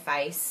smile on their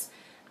face.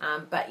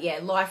 But yeah,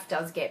 life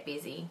does get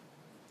busy.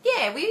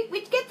 Yeah, we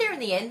get there in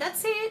the end.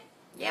 That's it.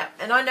 Yeah,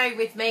 and I know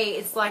with me,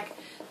 it's like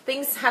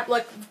things have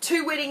like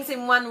 2 weddings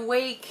in 1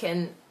 week,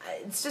 and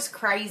it's just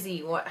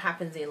crazy what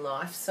happens in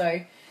life.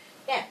 So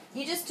yeah,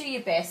 you just do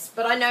your best.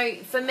 But I know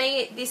for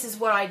me, this is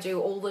what I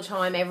do all the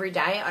time, every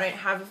day. I don't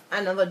have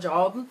another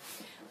job.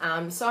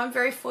 So I'm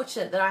very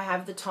fortunate that I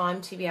have the time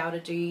to be able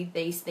to do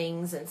these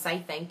things and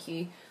say thank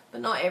you.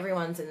 But not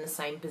everyone's in the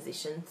same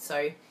position.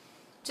 So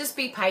just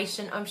be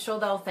patient. I'm sure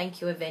they'll thank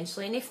you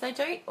eventually. And if they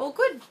don't, all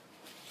good.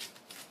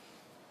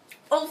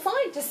 All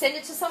fine. Just send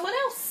it to someone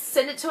else.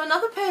 Send it to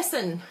another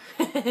person.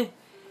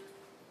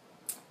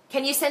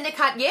 Can you send a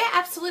card? Yeah,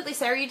 absolutely,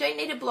 Sarah. You don't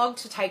need a blog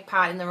to take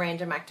part in the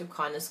Random Act of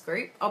Kindness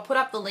group. I'll put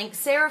up the link.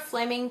 Sarah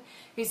Fleming,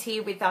 who's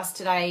here with us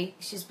today,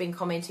 she's been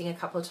commenting a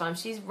couple of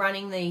times. She's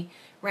running the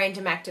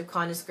Random Act of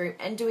Kindness group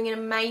and doing an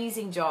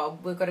amazing job.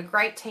 We've got a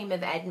great team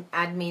of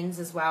admins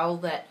as well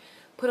that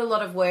put a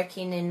lot of work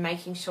in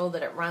making sure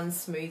that it runs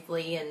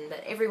smoothly and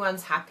that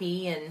everyone's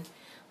happy, and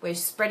we're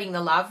spreading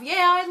the love. Yeah,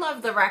 I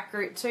love the rack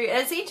group too.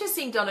 And it's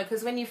interesting, Donna,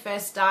 because when you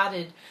first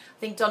started, I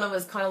think Donna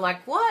was kind of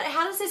like, what?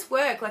 How does this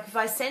work? Like, if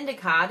I send a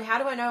card, how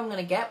do I know I'm going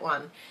to get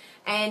one?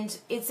 And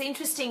it's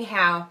interesting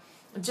how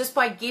just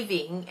by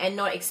giving and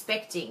not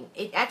expecting,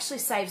 it actually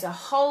saves a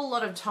whole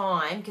lot of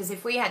time, because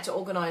if we had to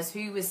organise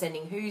who was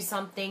sending who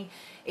something,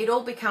 it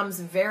all becomes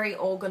very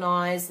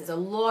organised. There's a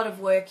lot of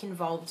work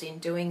involved in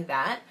doing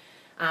that.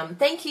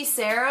 Thank you,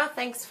 Sarah.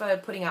 Thanks for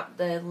putting up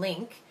the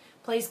link.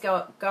 Please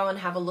go and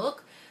have a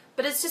look.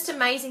 But it's just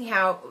amazing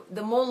how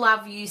the more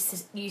love you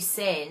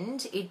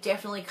send, it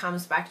definitely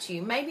comes back to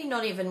you. Maybe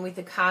not even with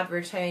a card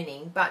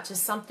returning, but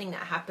just something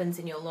that happens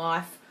in your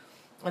life.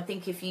 I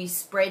think if you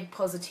spread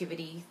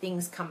positivity,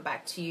 things come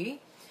back to you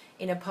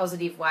in a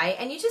positive way,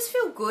 and you just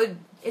feel good.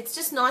 It's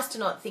just nice to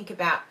not think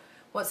about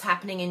what's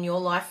happening in your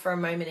life for a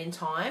moment in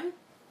time,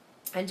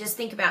 and just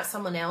think about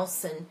someone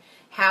else and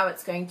how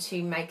it's going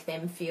to make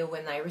them feel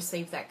when they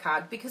receive that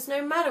card. Because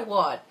no matter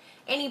what,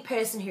 any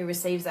person who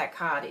receives that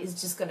card is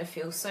just going to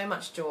feel so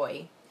much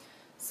joy.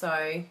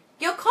 So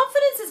your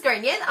confidence is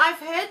growing. Yeah, I've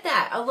heard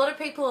that. A lot of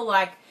people are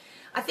like,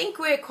 I think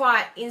we're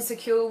quite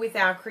insecure with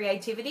our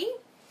creativity.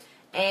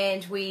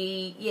 And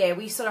we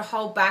sort of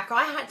hold back.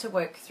 I had to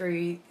work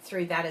through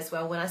that as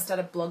well. When I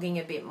started blogging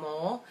a bit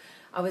more,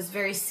 I was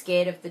very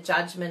scared of the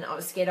judgment. I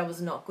was scared I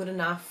was not good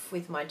enough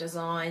with my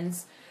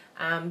designs.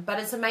 But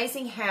it's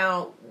amazing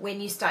how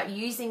when you start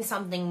using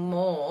something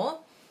more,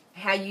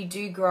 how you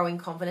do grow in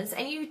confidence,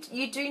 and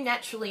you do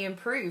naturally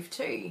improve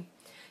too.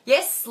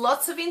 Yes,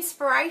 lots of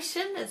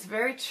inspiration. It's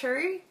very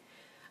true.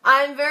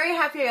 I'm very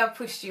happy I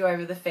pushed you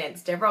over the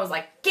fence, Deborah. I was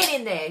like, get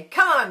in there.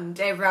 Come on,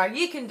 Deborah.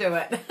 You can do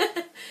it.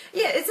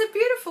 Yeah, it's a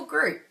beautiful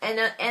group.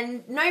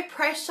 And no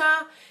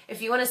pressure.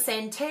 If you want to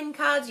send 10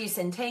 cards, you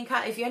send 10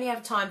 cards. If you only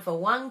have time for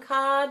one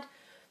card,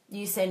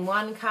 you send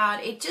one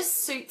card. It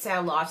just suits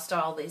our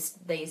lifestyle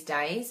these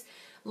days.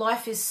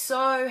 Life is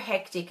so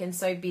hectic and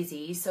so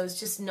busy. So it's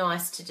just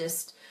nice to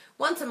just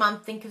once a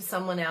month think of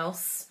someone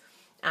else.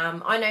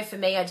 I know for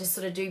me, I just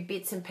sort of do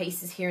bits and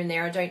pieces here and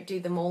there. I don't do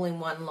them all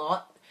in one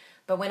lot.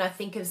 But when I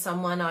think of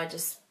someone, I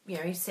just,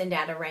 send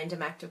out a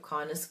random act of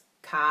kindness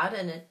card,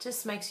 and it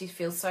just makes you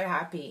feel so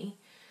happy.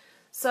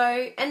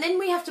 So, and then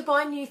we have to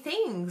buy new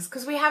things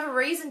because we have a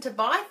reason to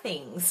buy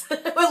things.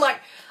 We're like,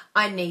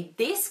 I need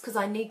this because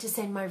I need to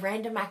send my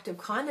random act of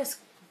kindness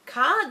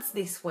cards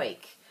this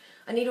week.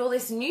 I need all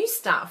this new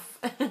stuff.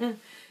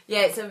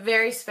 Yeah, it's a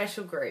very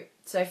special group.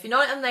 So if you're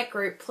not in that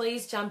group,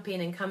 please jump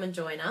in and come and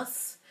join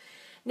us.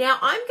 Now,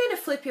 I'm going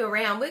to flip you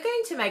around. We're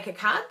going to make a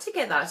card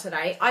together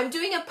today. I'm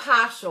doing a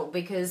partial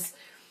because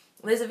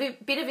there's a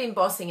bit of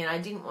embossing and I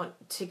didn't want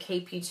to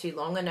keep you too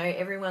long. I know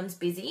everyone's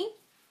busy.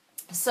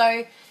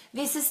 So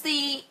this is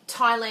the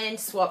Thailand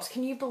swaps.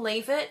 Can you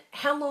believe it?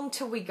 How long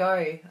till we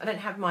go? I don't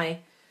have my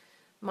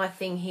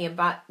thing here,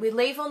 but we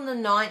leave on the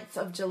 9th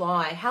of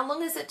July. How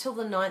long is it till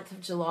the 9th of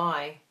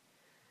July?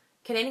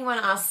 Can anyone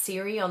ask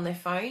Siri on their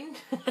phone?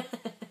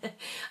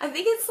 I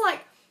think it's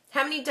like,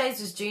 how many days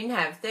does June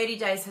have? 30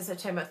 days for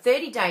September.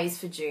 30 days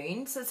for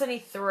June. So it's only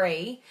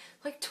 3.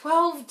 Like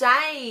 12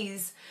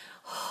 days.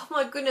 Oh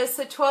my goodness.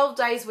 So 12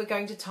 days we're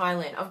going to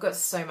Thailand. I've got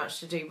so much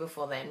to do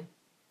before then.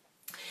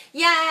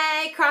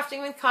 Yay,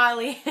 crafting with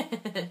Kylie. Night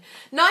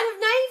of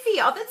Navy.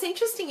 Oh, that's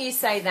interesting you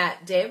say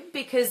that, Deb,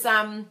 because,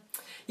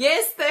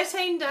 yes,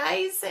 13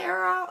 days,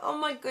 Sarah. Oh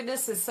my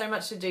goodness, there's so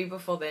much to do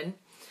before then.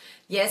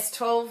 Yes,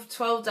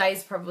 12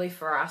 days probably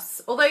for us.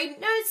 Although,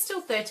 no, it's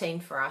still 13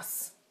 for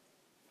us.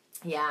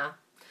 Yeah.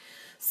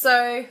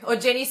 So, or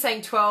Jenny's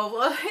saying 12.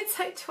 Well, I don't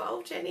say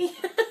 12, Jenny.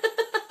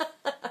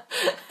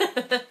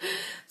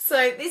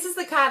 So this is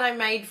the card I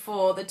made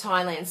for the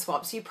Thailand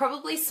swaps. You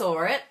probably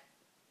saw it.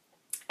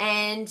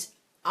 And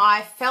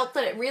I felt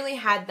that it really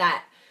had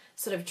that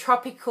sort of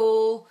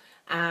tropical,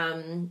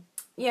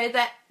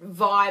 that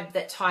vibe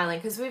that Thailand,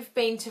 because we've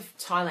been to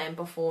Thailand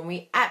before and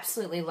we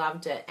absolutely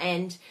loved it.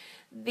 And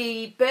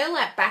the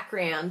burlap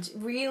background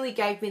really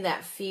gave me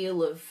that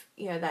feel of,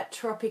 that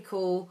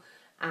tropical,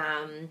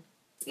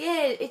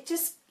 it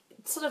just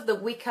sort of the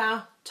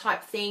wicker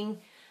type thing.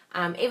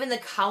 Even the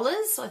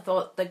colours, I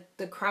thought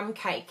the crumb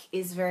cake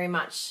is very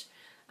much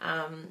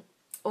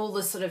all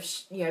the sort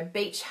of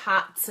beach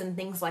huts and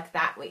things like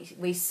that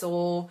we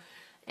saw,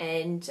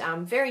 and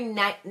very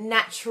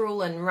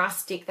natural and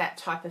rustic, that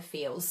type of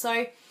feel.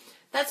 So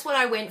that's what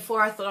I went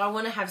for. I thought I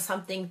want to have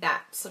something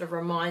that sort of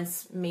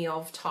reminds me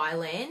of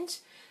Thailand.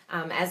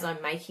 As I'm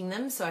making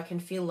them, so I can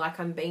feel like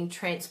I'm being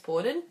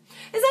transported.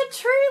 Is that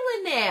true,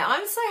 Lynette?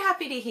 I'm so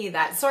happy to hear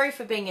that. Sorry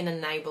for being an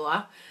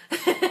enabler.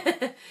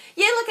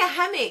 Yeah, like a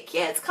hammock.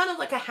 Yeah, it's kind of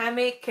like a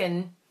hammock,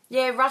 and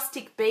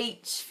rustic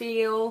beach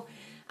feel,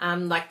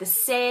 like the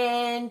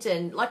sand,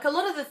 and like a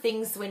lot of the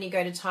things when you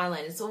go to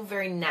Thailand, it's all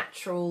very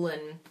natural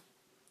and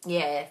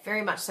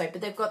very much so.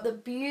 But they've got the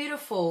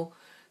beautiful,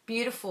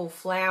 beautiful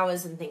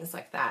flowers and things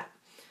like that.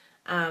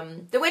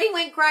 The wedding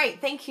went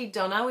great. Thank you,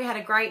 Donna. We had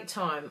a great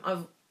time.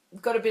 I've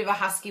got a bit of a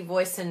husky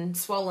voice and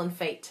swollen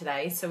feet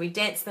today, so we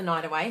danced the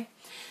night away.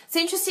 It's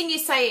interesting you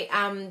say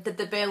that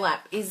the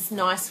burlap is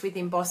nice with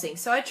embossing.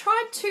 So I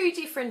tried 2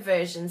 different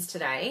versions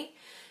today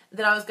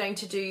that I was going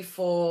to do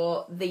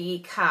for the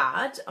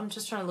card. I'm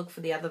just trying to look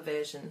for the other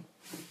version.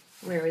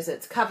 Where is it?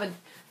 It's covered.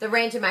 The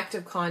random act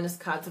of kindness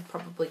cards have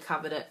probably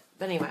covered it.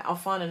 But anyway, I'll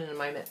find it in a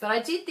moment. But I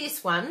did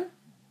this one.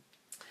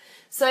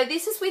 So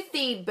this is with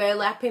the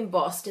burlap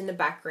embossed in the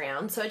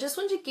background. So I just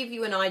wanted to give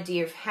you an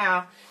idea of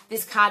how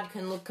this card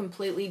can look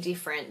completely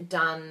different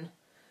done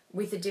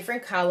with a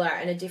different colour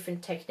and a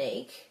different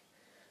technique.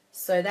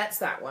 So that's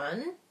that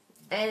one.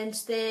 And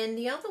then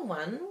the other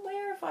one,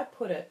 where have I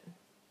put it?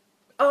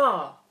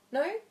 Oh,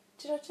 no?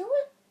 Did I do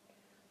it?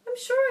 I'm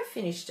sure I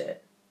finished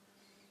it.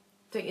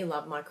 Don't you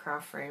love my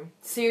craft room?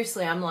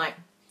 Seriously, I'm like,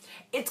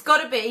 it's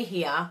got to be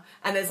here.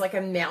 And there's like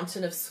a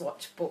mountain of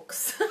swatch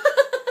books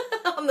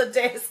on the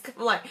desk.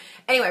 I'm like,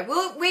 anyway,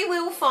 we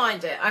will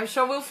find it. I'm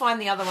sure we'll find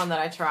the other one that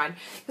I tried.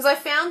 Because I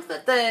found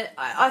that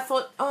I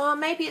thought, oh,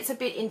 maybe it's a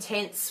bit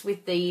intense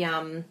with the,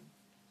 oh,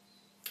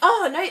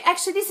 no,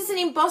 actually, this is an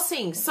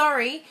embossing.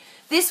 Sorry.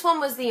 This one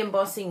was the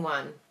embossing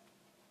one.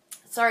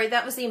 Sorry,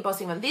 that was the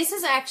embossing one. This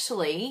is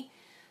actually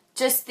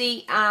just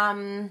the,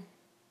 oh,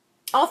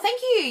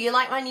 thank you. You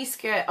like my new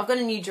skirt. I've got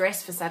a new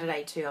dress for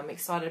Saturday too. I'm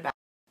excited about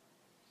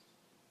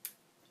it.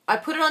 I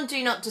put it on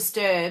Do Not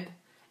Disturb,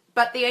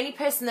 but the only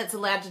person that's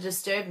allowed to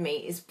disturb me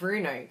is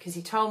Bruno, because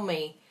he told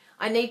me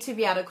I need to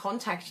be able to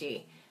contact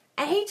you.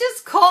 And he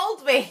just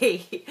called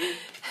me.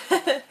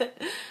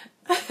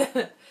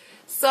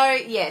 So,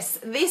 yes,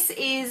 this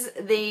is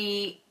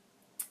the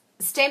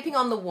stamping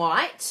on the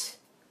white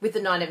with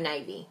the Night of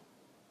Navy.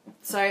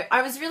 So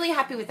I was really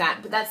happy with that,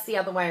 but that's the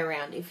other way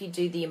around. If you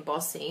do the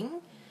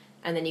embossing,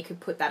 and then you could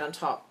put that on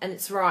top. And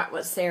it's right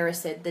what Sarah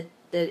said,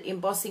 the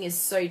embossing is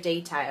so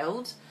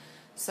detailed.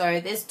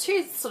 So there's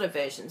two sort of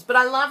versions, but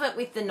I love it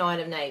with the Night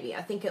of Navy.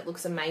 I think it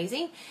looks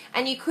amazing.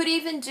 And you could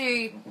even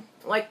do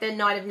like the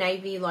Night of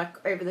Navy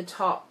like over the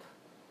top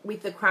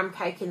with the crumb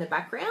cake in the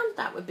background.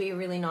 That would be a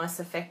really nice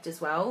effect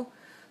as well.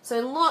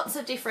 So lots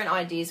of different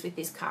ideas with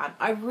this card.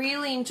 I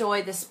really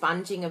enjoy the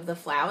sponging of the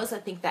flowers. I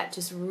think that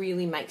just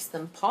really makes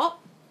them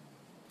pop.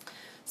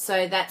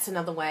 So that's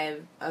another way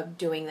of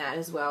doing that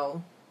as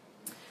well.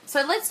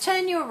 So let's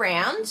turn you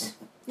around.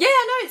 Yeah,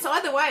 no, it's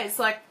either way. It's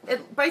like,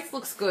 it both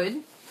looks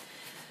good.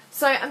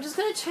 So I'm just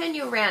going to turn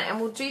you around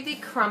and we'll do the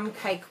crumb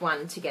cake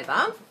one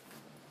together.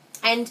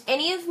 And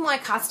any of my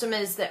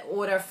customers that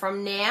order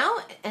from now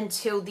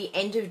until the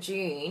end of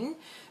June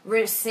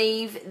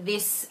receive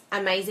this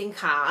amazing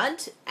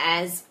card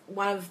as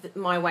one of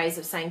my ways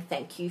of saying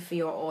thank you for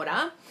your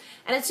order.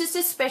 And it's just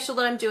a special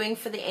that I'm doing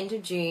for the end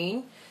of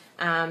June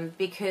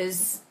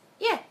because,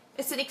 yeah,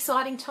 it's an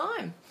exciting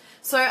time.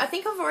 So I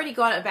think I've already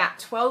got about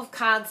 12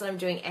 cards that I'm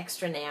doing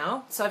extra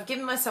now. So I've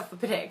given myself a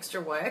bit of extra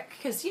work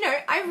because, you know,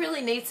 I really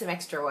need some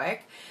extra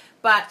work.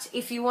 But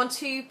if you want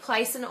to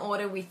place an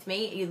order with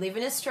me, you live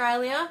in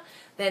Australia,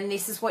 then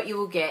this is what you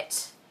will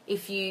get.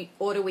 If you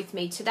order with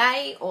me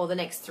today or the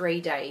next 3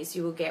 days,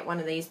 you will get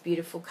one of these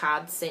beautiful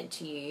cards sent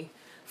to you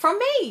from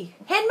me,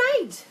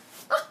 handmade.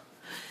 Oh.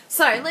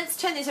 So let's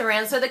turn this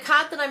around. So the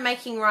card that I'm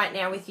making right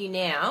now with you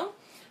now,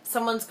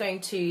 someone's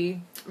going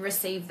to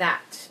receive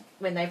that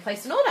when they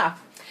place an order.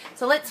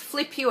 So let's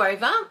flip you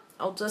over.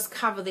 I'll just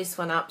cover this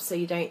one up so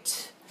you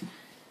don't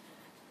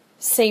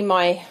see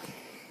my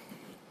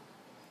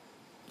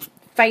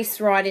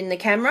face right in the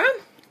camera.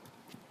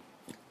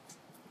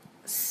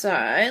 So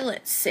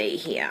let's see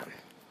here.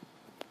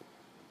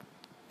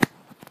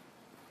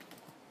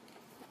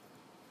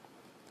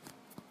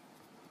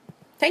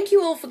 Thank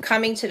you all for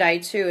coming today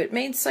too. It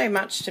means so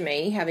much to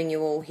me having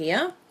you all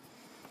here.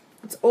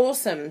 It's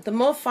awesome. The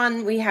more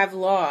fun we have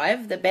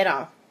live, the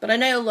better. But I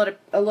know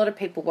a lot of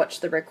people watch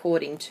the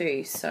recording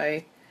too,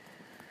 so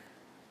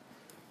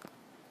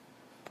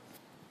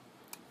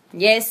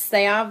yes,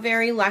 they are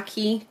very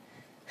lucky.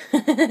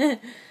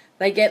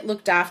 They get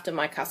looked after,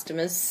 my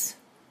customers.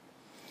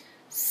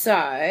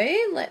 So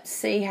let's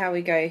see how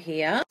we go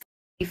here.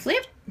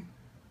 Flip.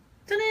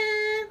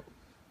 Ta-da!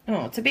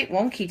 Oh, it's a bit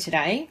wonky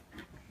today.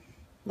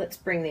 Let's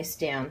bring this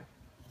down.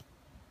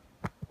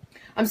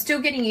 I'm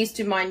still getting used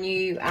to my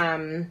new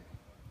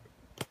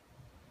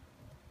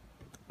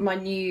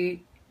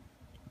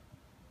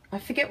I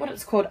forget what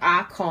it's called,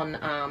 Archon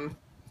arm.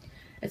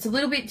 It's a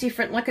little bit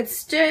different. Like, it's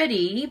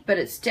sturdy, but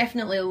it's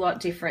definitely a lot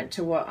different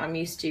to what I'm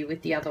used to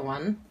with the other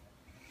one.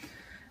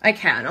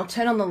 Okay, and I'll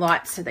turn on the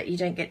light so that you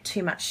don't get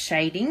too much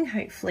shading.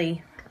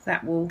 Hopefully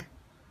that will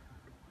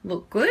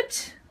look good.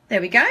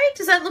 There we go.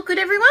 Does that look good,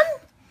 everyone?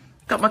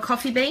 Got my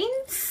coffee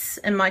beans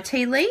and my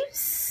tea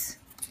leaves.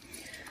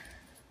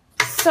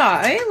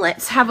 So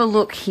let's have a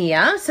look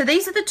here. So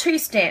these are the 2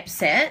 stamp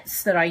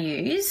sets that I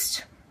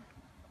used.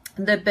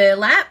 The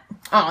burlap.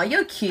 Oh,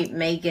 you're cute,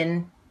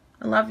 Megan.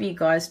 I love you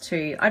guys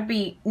too. I'd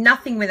be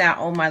nothing without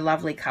all my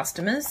lovely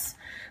customers.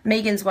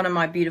 Megan's one of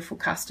my beautiful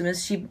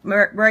customers. She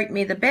wrote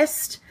me the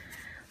best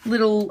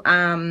little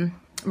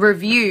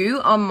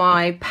review on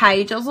my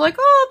page. I was like,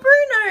 oh,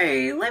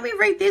 Bruno, let me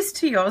read this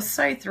to you. I was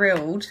so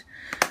thrilled.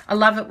 I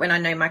love it when I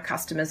know my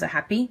customers are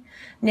happy.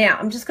 Now,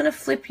 I'm just going to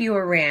flip you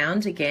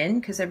around again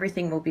because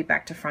everything will be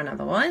back to front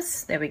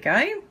otherwise. There we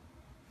go.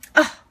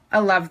 Oh, I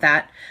love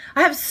that.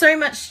 I have so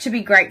much to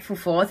be grateful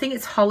for. I think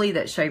it's Holly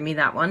that showed me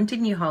that one.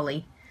 Didn't you,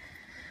 Holly?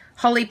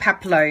 Holly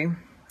Paplow.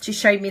 She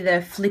showed me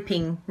the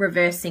flipping,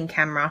 reversing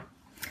camera.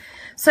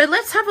 So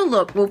let's have a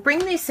look. We'll bring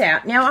this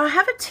out. Now, I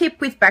have a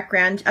tip with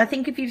background. I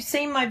think if you've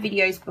seen my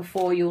videos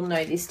before, you'll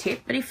know this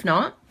tip. But if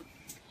not,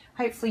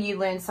 hopefully you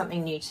learned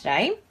something new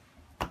today.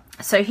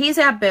 So here's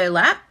our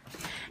burlap.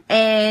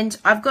 And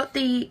I've got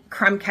the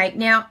crumb cake.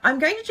 Now, I'm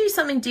going to do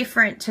something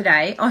different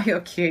today. Oh,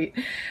 you're cute.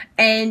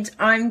 And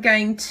I'm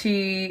going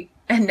to...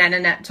 a nana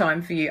nap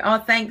time for you. Oh,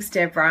 thanks,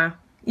 Deborah.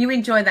 You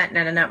enjoy that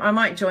nana nap. I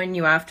might join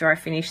you after I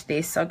finish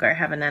this. I'll go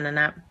have a nana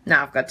nap. No,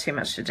 I've got too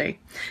much to do.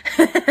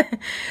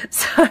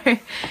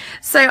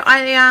 So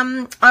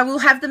I will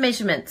have the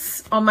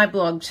measurements on my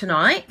blog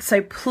tonight.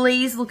 So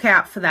please look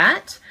out for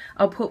that.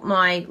 I'll put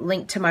my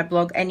link to my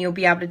blog and you'll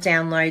be able to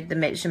download the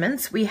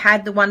measurements. We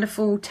had the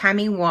wonderful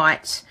Tammy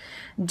White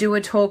do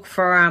a talk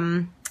for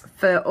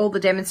all the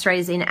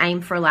demonstrators in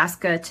AIM for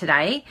Alaska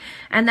today,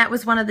 and that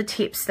was one of the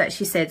tips that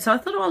she said. So I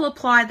thought I'll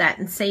apply that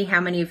and see how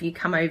many of you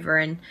come over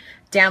and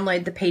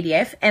download the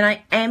PDF, and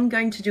I am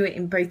going to do it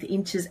in both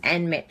inches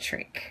and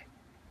metric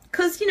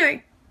because, you know,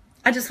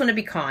 I just want to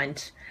be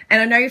kind.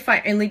 And I know if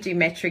I only do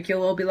metric,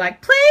 you'll all be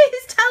like,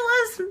 please tell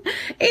us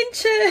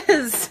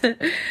inches.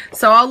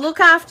 So I'll look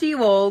after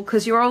you all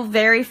because you're all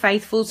very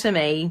faithful to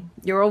me.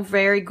 You're all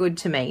very good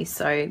to me.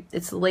 So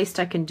it's the least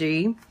I can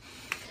do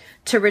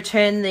to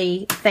return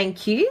the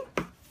thank you.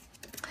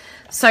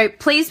 So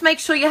please make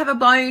sure you have a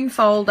bone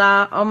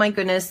folder. Oh my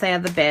goodness, they are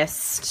the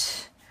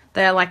best.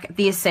 They are like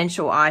the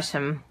essential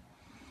item.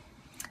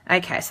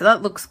 Okay, so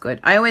that looks good.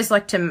 I always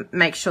like to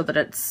make sure that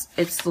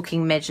it's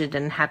looking measured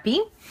and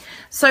happy.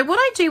 So what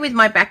I do with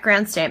my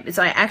background stamp is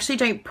I actually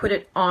don't put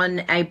it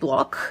on a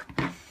block.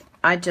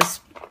 I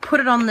just put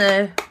it on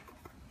the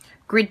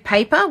grid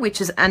paper,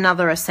 which is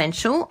another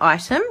essential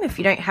item. If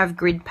you don't have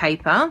grid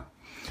paper,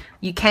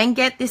 you can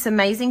get this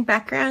amazing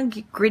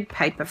background grid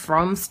paper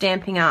from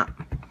Stampin' Up.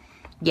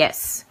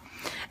 Yes.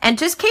 And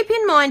just keep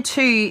in mind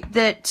too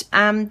that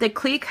the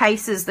clear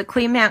cases, the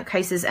clear mount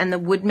cases and the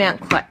wood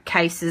mount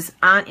cases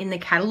aren't in the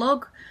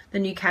catalogue, the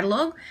new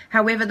catalogue.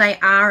 However, they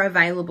are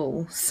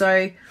available.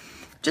 So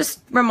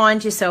just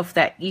remind yourself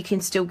that you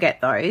can still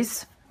get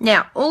those.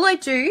 Now, all I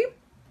do,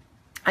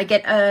 I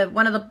get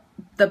one of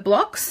the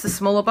blocks, the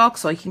smaller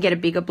box, or you can get a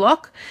bigger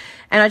block,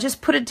 and I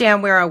just put it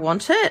down where I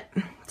want it.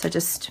 So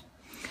just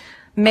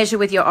measure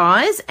with your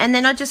eyes, and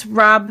then I just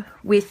rub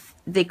with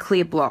the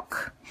clear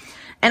block.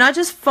 And I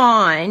just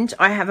find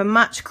I have a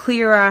much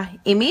clearer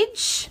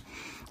image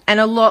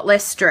and a lot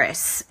less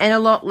stress and a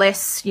lot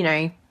less, you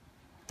know,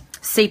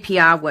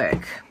 CPR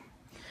work.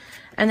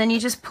 And then you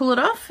just pull it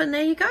off and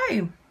there you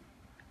go.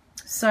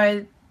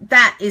 So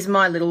that is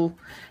my little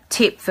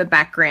tip for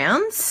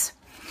backgrounds.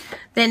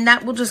 Then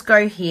that will just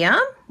go here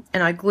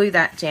and I glue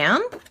that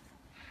down.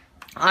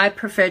 I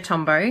prefer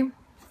Tombow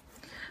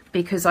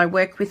because I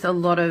work with a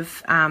lot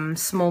of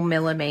small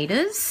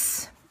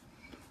millimeters.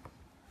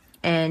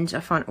 And I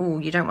find, oh,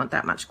 you don't want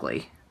that much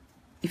glue.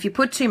 If you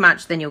put too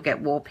much, then you'll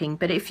get warping.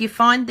 But if you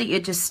find that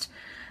you're just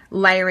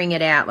layering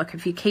it out, like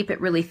if you keep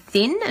it really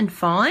thin and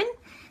fine,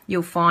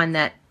 you'll find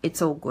that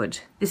it's all good.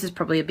 This is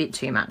probably a bit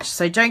too much.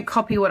 So don't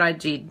copy what I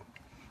did.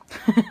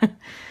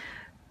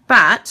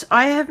 But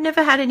I have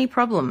never had any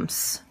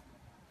problems.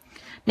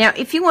 Now,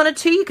 if you wanted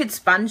to, you could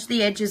sponge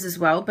the edges as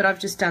well. But I've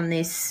just done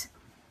this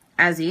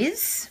as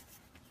is.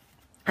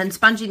 And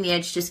sponging the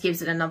edge just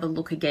gives it another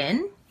look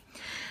again.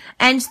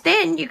 And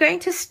then you're going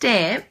to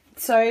stamp.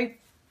 So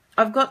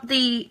I've got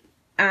the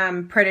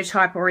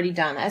prototype already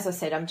done. As I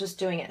said, I'm just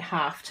doing it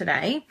half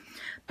today.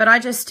 But I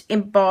just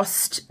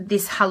embossed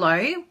this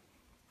hello.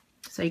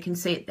 So you can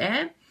see it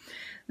there.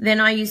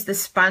 Then I use the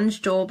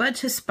sponge dauber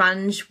to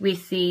sponge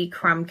with the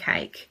crumb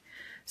cake.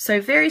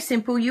 So very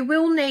simple. You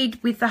will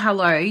need, with the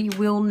hello, you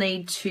will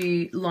need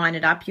to line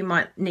it up. You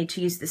might need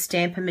to use the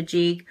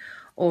Stamp-A-Majig,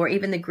 or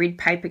even the grid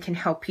paper can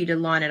help you to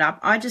line it up.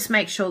 I just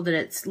make sure that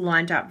it's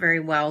lined up very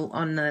well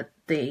on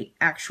the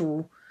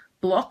actual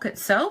block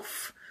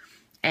itself,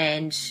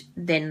 and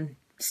then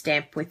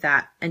stamp with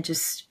that and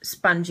just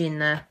sponge in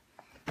the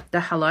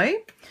hello.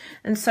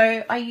 And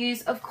so I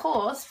use, of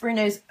course,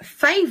 Bruno's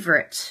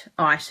favourite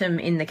item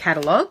in the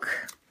catalogue.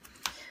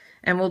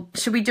 And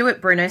should we do it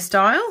Bruno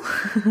style?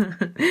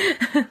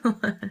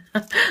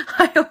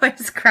 I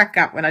always crack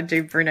up when I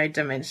do Bruno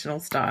dimensional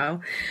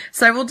style.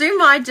 So we'll do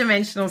my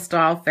dimensional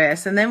style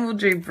first and then we'll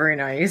do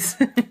Bruno's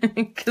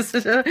because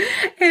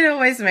it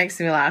always makes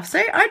me laugh. So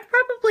I'd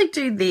probably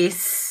do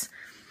this.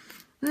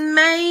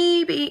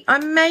 I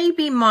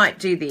maybe might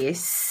do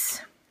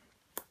this.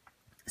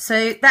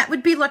 So that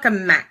would be like a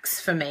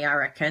max for me, I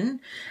reckon.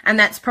 And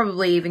that's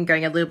probably even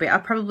going a little bit. I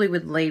probably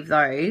would leave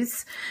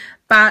those.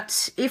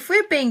 But if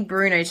we're being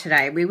Bruno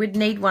today, we would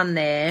need one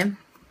there.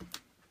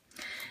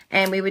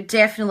 And we would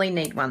definitely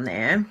need one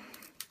there.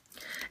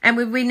 And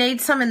would we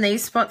need some in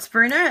these spots,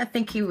 Bruno? I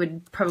think he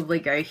would probably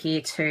go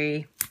here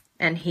too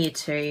and here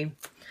too.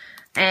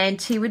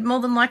 And he would more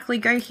than likely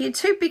go here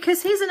too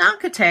because he's an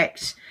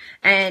architect.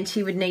 And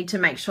he would need to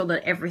make sure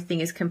that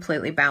everything is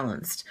completely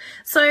balanced.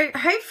 So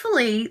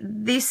hopefully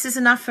this is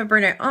enough for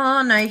Bruno.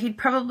 Oh no, he'd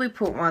probably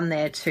put one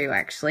there too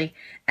actually.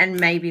 And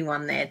maybe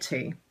one there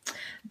too.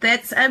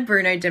 That's a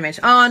Bruno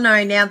dimension. Oh,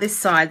 no, now this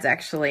side's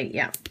actually,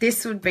 yeah,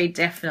 this would be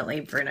definitely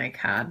a Bruno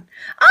card.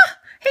 Ah,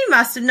 he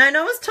must have known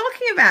I was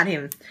talking about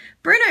him.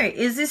 Bruno,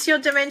 is this your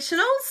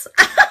dimensionals?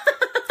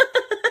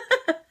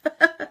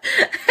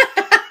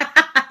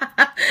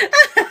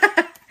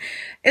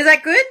 Is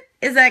that good?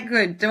 Is that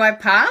good? Do I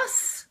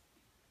pass?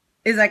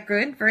 Is that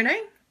good, Bruno?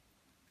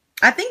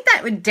 I think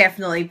that would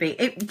definitely be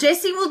it.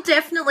 Jessie will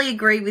definitely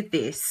agree with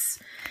this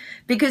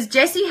because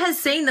Jessie has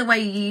seen the way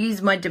you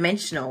use my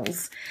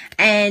dimensionals,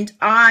 and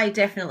I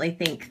definitely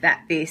think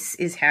that this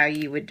is how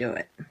you would do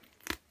it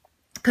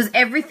because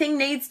everything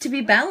needs to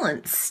be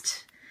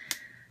balanced.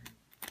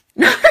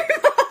 No.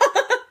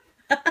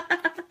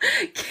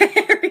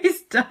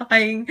 Carrie's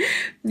dying.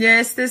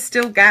 Yes, there's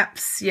still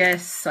gaps.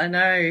 Yes, I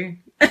know.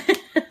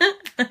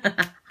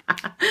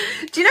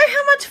 Do you know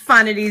how much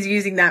fun it is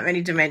using that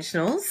many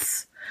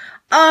dimensionals?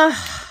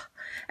 Oh,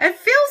 it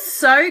feels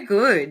so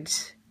good.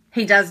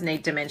 He does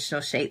need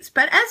dimensional sheets,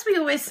 but as we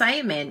always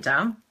say,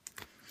 Amanda,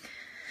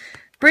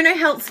 Bruno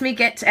helps me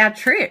get our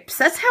trips.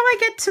 That's how I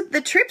get to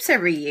the trips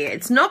every year.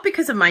 It's not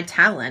because of my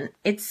talent.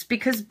 It's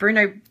because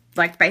Bruno,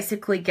 like,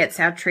 basically gets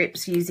our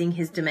trips using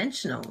his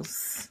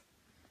dimensionals.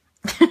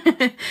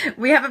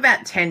 We have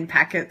about 10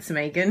 packets,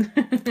 Megan.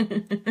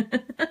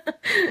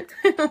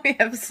 We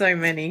have so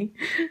many.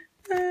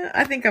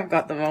 I think I've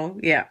got them all.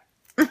 Yeah.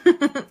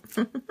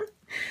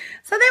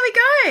 So there we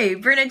go.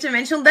 Bruno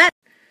dimensional that.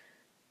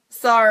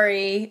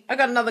 Sorry, I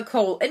got another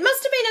call. It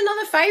must have been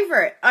another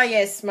favourite. Oh,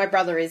 yes, my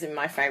brother is in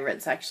my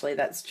favourites, actually.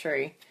 That's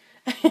true.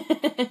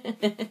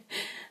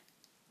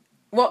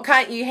 What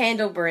can't you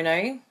handle,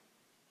 Bruno?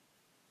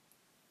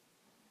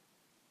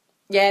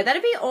 Yeah,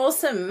 that'd be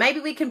awesome.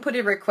 Maybe we can put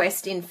a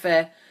request in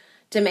for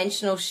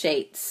dimensional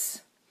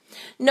sheets.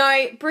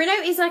 No, Bruno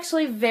is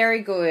actually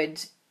very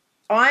good.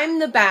 I'm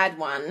the bad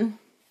one.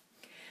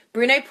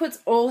 Bruno puts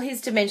all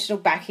his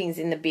dimensional backings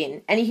in the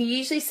bin, and he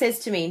usually says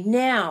to me,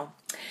 now,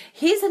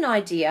 here's an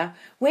idea.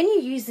 When you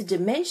use the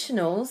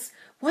dimensionals,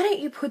 why don't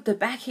you put the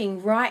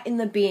backing right in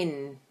the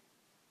bin?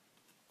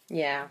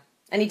 Yeah,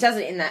 and he does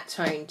it in that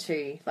tone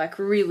too, like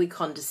really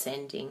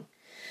condescending.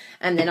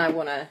 And then I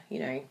want to, you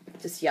know,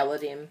 just yell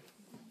at him.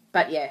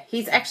 But yeah,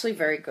 he's actually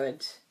very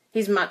good.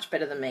 He's much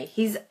better than me.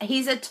 He's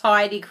a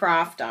tidy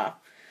crafter.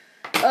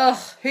 Ugh,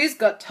 who's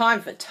got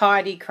time for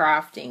tidy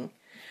crafting?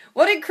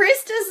 What did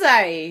Krista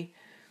say?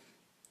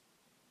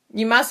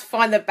 You must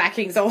find the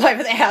backings all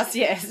over the house,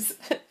 yes.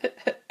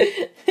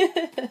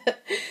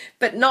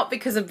 But not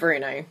because of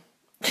Bruno.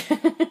 So there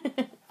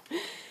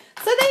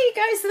you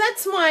go. So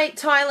that's my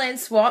Thailand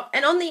swap.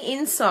 And on the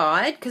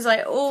inside, because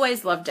I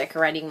always love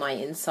decorating my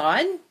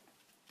inside.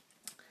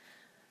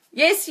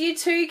 Yes, you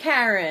too,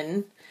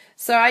 Karen.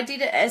 So I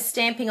did a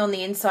stamping on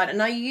the inside,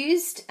 and I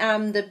used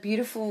the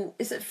beautiful,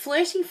 is it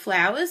Flirty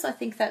Flowers? I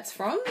think that's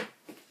from.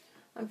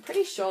 I'm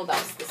pretty sure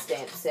that's the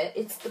stamp set.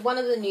 It's one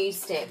of the new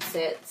stamp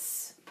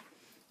sets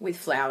with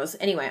flowers.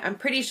 Anyway, I'm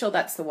pretty sure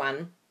that's the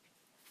one.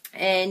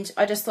 And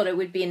I just thought it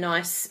would be a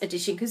nice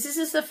addition because this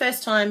is the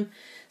first time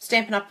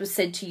Stampin' Up! Was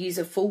said to use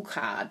a full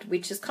card,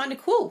 which is kind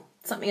of cool.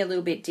 Something a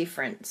little bit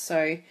different.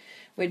 So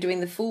we're doing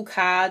the full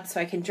card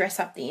so I can dress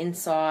up the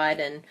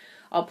inside, and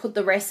I'll put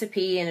the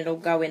recipe and it'll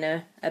go in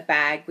a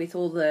bag with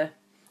all the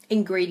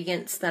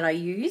ingredients that I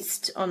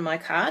used on my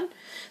card.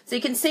 So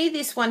you can see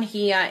this one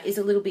here is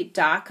a little bit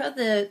darker,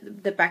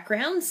 the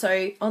background.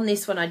 So on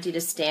this one I did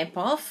a stamp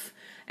off,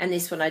 and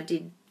this one I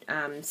did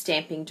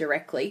stamping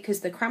directly because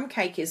the crumb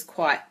cake is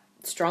quite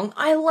strong.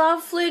 I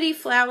love Flirty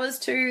Flowers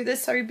too. They're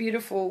so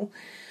beautiful.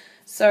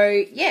 So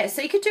yeah,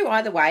 so you could do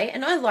either way,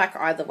 and I like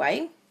either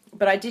way.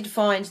 But I did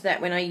find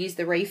that when I used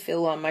the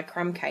refill on my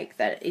crumb cake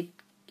that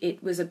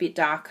it was a bit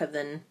darker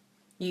than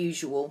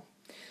usual.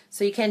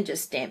 So you can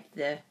just stamp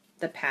the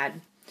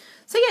pad.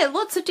 So yeah,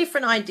 lots of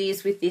different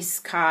ideas with this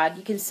card.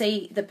 You can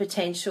see the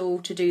potential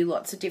to do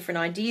lots of different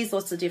ideas,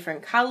 lots of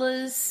different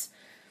colours.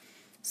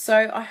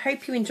 So I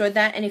hope you enjoyed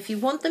that. And if you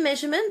want the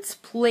measurements,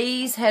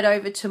 please head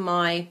over to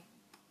my,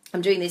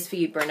 I'm doing this for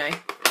you, Bruno.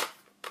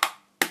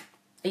 Are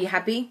you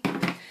happy?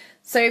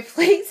 So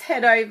please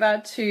head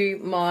over to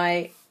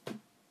my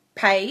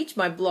page,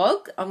 my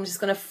blog. I'm just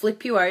going to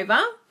flip you over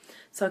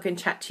so I can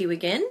chat to you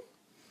again.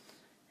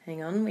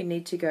 Hang on, we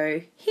need to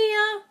go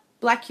here,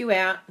 black you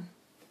out,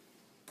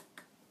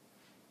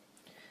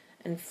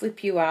 and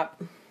flip you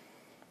up.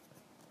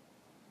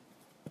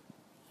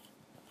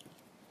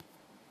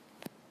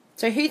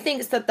 So who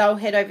thinks that they'll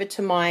head over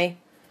to my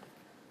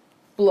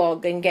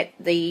blog and get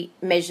the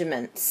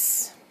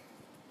measurements?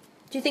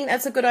 Do you think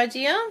that's a good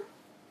idea?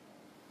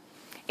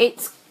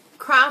 It's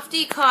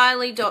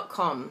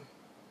craftykylie.com.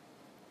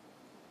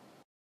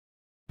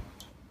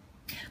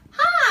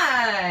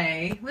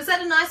 Hi! Was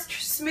that a nice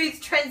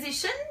smooth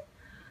transition?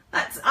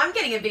 I'm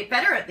getting a bit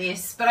better at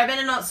this, but I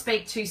better not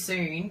speak too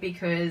soon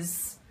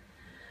because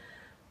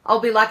I'll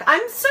be like,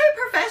 I'm so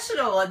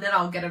professional, and then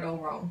I'll get it all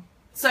wrong.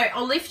 So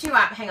I'll lift you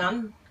up. Hang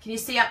on. Can you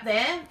see up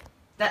there?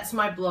 That's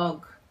my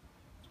blog.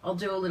 I'll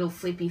do a little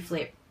flippy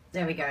flip.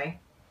 There we go. Can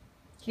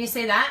you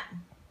see that?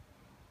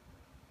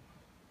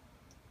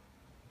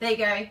 There you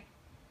go.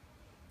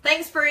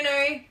 Thanks,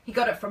 Bruno. He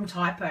got it from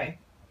Typo.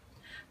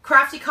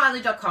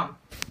 CraftyKylie.com.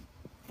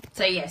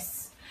 So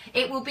yes,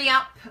 it will be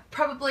up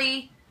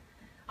probably,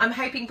 I'm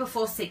hoping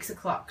before 6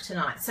 o'clock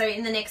tonight. So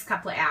in the next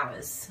couple of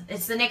hours.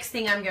 It's the next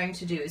thing I'm going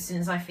to do as soon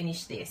as I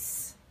finish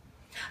this.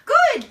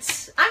 Good.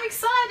 I'm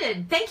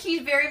excited. Thank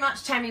you very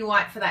much, Tammy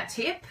White, for that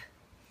tip.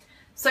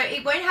 So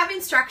it won't have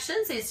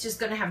instructions. It's just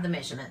going to have the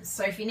measurements.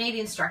 So if you need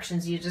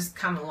instructions, you just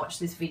come and watch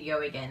this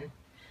video again.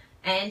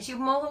 And you're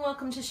more than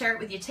welcome to share it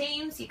with your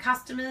teams, your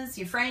customers,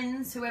 your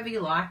friends, whoever you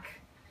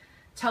like.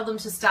 Tell them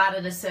to start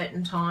at a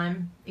certain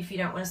time if you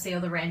don't want to see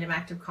all the random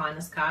act of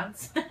kindness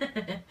cards.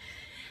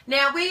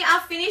 Now we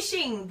are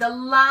finishing the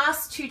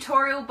last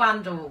tutorial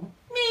bundle.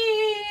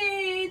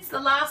 It's the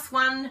last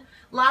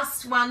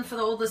one for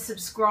all the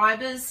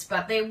subscribers,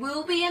 but there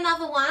will be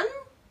another one.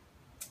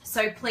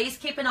 So please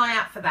keep an eye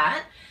out for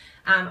that.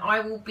 I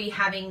will be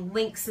having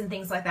links and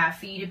things like that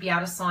for you to be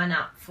able to sign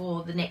up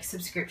for the next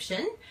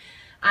subscription.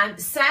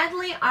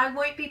 Sadly, I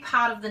won't be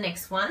part of the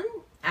next one.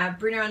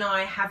 Bruno and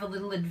I have a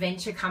little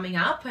adventure coming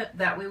up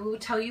that we will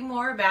tell you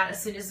more about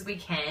as soon as we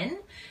can.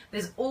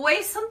 There's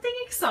always something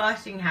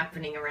exciting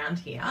happening around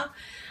here.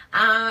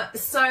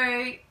 So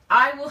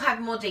I will have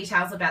more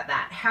details about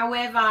that.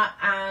 However,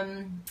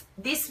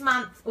 this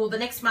month, or the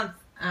next month,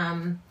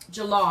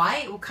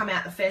 July, it will come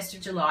out the 1st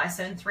of July,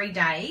 so in 3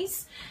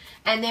 days.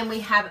 And then we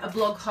have a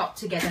blog hop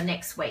together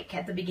next week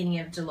at the beginning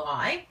of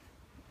July.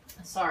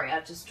 Sorry,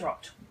 I've just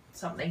dropped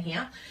something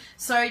here.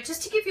 So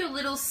just to give you a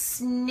little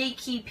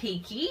sneaky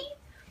peeky,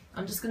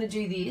 I'm just going to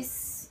do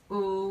this.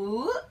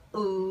 Ooh,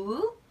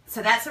 ooh.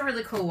 So that's a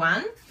really cool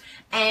one.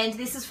 And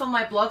this is for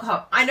my blog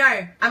hop. I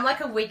know, I'm like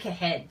a week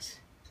ahead.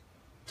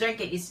 Don't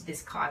get used to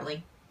this,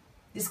 Kylie.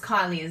 This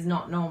Kylie is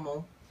not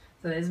normal.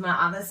 So there's my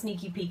other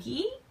sneaky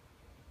peeky.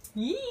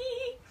 Yee.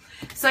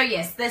 So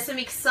yes, there's some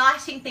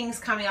exciting things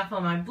coming up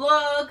on my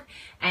blog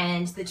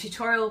and the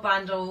tutorial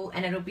bundle,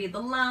 and it'll be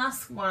the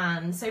last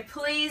one. So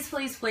please,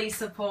 please, please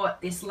support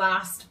this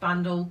last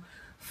bundle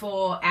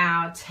for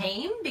our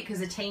team, because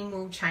the team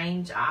will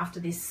change after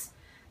this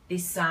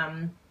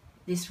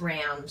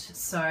round.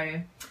 So,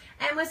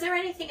 and was there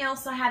anything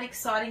else I had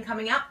exciting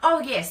coming up? Oh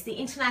yes, the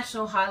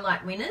international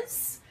highlight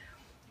winners.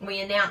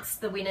 We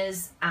announced the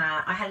winners.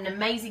 I had an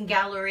amazing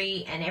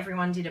gallery and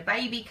everyone did a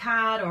baby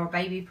card or a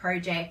baby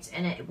project,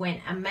 and it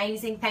went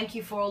amazing. Thank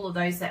you for all of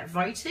those that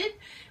voted.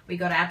 We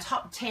got our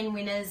top 10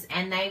 winners,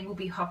 and they will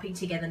be hopping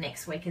together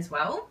next week as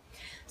well.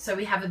 So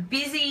we have a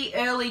busy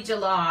early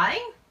July.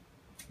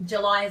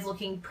 July is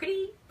looking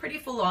pretty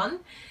full on.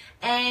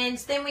 And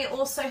then we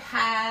also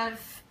have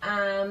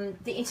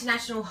the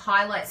international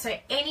highlight. So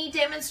any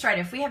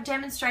demonstrator, if we have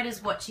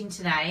demonstrators watching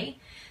today,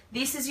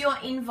 this is your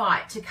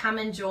invite to come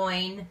and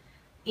join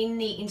in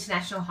the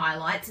international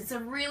highlights. It's a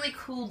really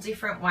cool,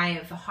 different way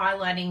of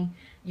highlighting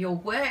your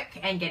work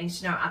and getting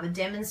to know other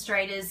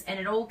demonstrators, and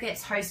it all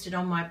gets hosted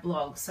on my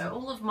blog. So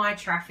all of my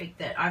traffic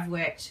that I've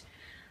worked,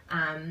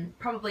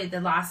 probably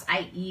the last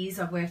 8 years,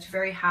 I've worked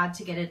very hard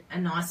to get a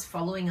nice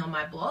following on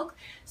my blog.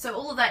 So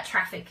all of that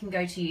traffic can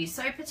go to you.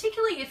 So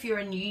particularly if you're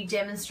a new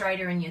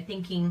demonstrator and you're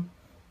thinking,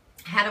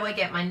 how do I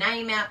get my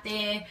name out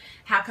there?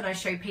 How can I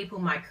show people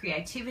my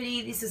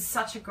creativity? This is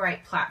such a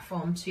great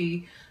platform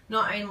to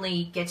not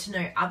only get to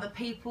know other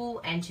people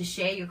and to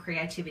share your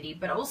creativity,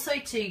 but also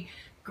to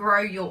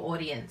grow your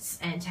audience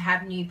and to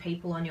have new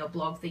people on your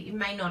blog that you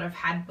may not have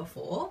had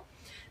before.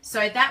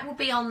 So that will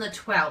be on the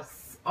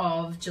 12th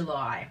of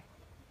July.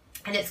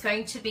 And it's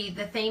going to be,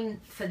 the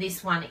theme for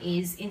this one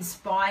is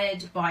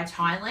inspired by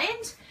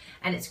Thailand.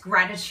 And it's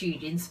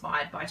gratitude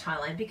inspired by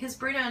Thailand, because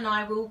Bruno and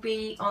I will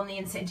be on the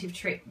incentive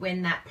trip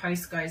when that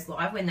post goes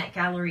live, when that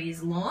gallery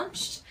is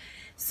launched.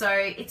 So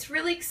it's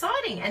really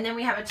exciting. And then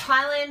we have a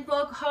Thailand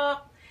blog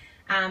hop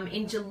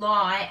in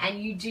July,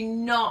 and you do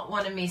not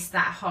want to miss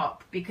that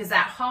hop, because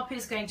that hop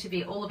is going to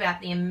be all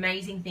about the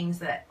amazing things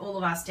that all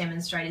of us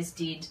demonstrators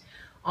did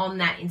on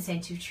that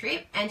incentive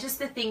trip, and just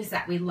the things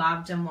that we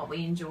loved and what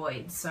we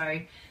enjoyed. So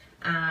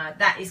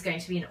that is going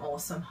to be an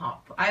awesome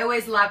hop. I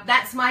always love,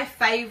 that's my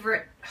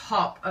favorite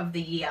hop of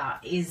the year,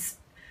 is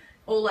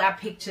all our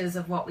pictures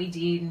of what we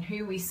did and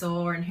who we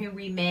saw and who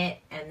we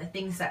met and the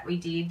things that we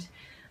did.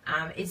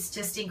 It's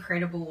just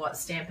incredible what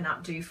Stampin'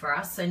 Up! Do for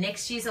us. So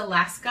next year's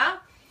Alaska.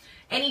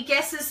 Any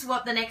guesses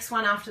what the next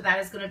one after that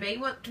is going to be?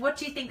 What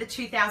do you think the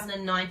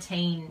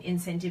 2019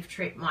 incentive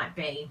trip might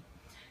be?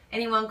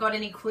 Anyone got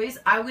any clues?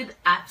 I would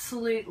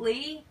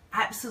absolutely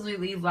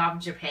love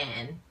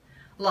Japan.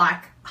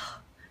 Like,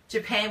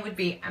 Japan would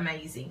be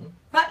amazing.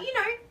 But, you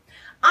know,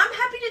 I'm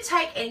happy to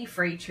take any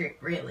free trip,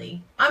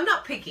 really. I'm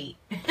not picky.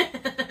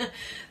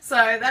 So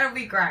that'll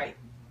be great.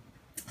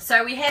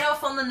 So we head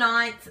off on the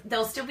 9th.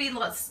 There'll still be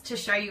lots to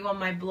show you on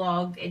my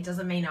blog. It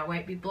doesn't mean I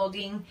won't be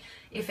blogging.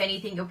 If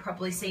anything, you'll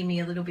probably see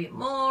me a little bit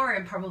more,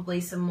 and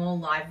probably some more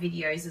live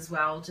videos as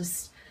well.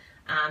 Just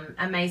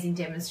amazing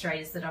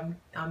demonstrators that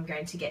I'm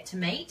going to get to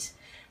meet.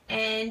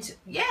 And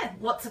yeah,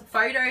 lots of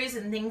photos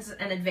and things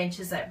and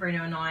adventures that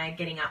Bruno and I are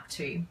getting up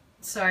to.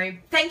 So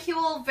thank you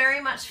all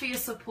very much for your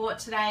support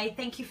today.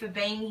 Thank you for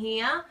being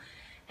here.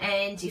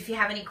 And if you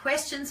have any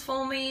questions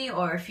for me,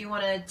 or if you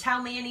want to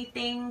tell me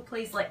anything,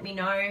 please let me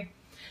know.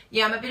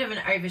 Yeah, I'm a bit of an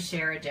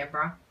oversharer,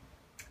 Deborah.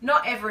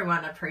 Not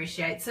everyone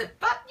appreciates it,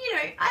 but, you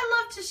know,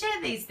 I love to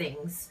share these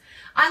things.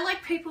 I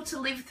like people to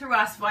live through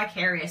us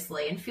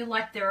vicariously and feel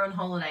like they're on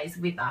holidays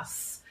with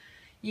us.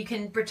 You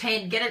can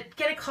pretend, get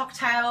a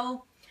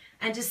cocktail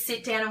and just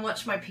sit down and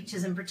watch my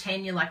pictures and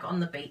pretend you're like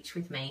on the beach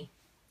with me.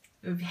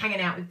 We're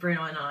hanging out with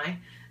Bruno and I.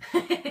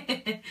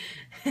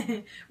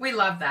 We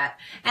love that.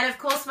 And of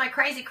course, my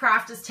Crazy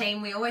Crafters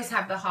team, we always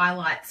have the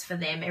highlights for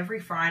them every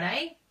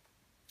Friday,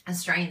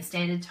 Australian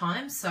Standard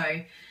Time. So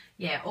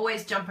yeah,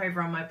 always jump over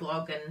on my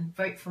blog and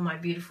vote for my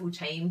beautiful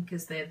team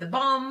because they're the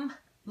bomb.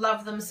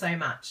 Love them so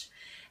much.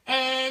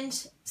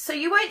 And so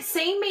you won't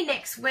see me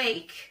next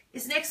week.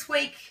 Is next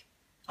week?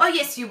 Oh,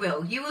 yes, you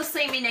will. You will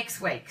see me next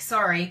week.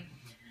 Sorry.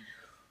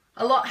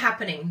 A lot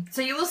happening.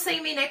 So you will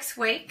see me next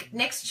week.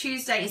 Next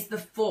Tuesday is the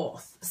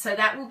 4th. So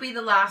that will be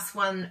the last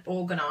one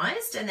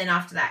organised. And then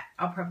after that,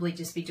 I'll probably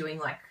just be doing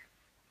like,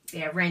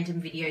 yeah,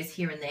 random videos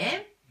here and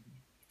there.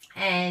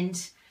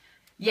 And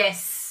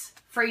yes,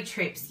 free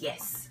trips,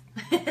 yes.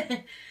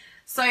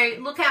 So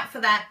look out for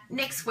that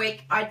next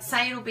week. I'd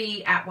say it'll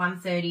be at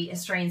 1:30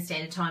 Australian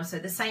Standard Time, so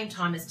the same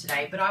time as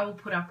today, but I will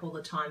put up all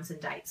the times and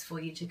dates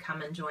for you to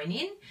come and join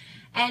in.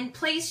 And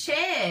please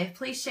share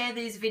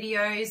these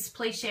videos.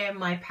 Please share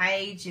my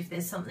page if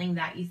there's something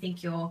that you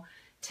think your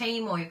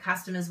team or your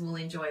customers will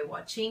enjoy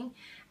watching.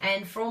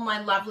 And for all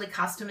my lovely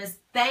customers,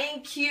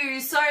 thank you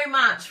so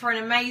much for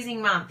an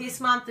amazing month. This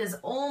month has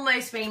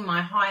almost been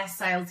my highest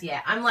sales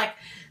yet. I'm like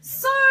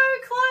so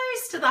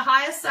close to the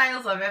highest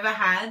sales I've ever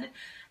had.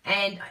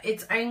 And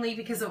it's only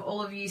because of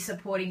all of you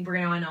supporting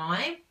Bruno and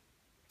I.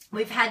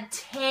 We've had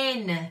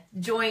 10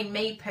 join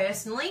me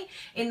personally.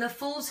 In the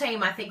full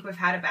team, I think we've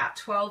had about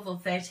 12 or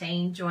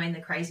 13 join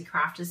the Crazy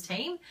Crafters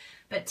team.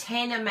 But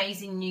 10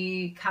 amazing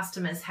new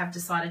customers have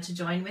decided to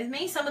join with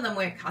me. Some of them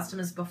weren't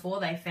customers before,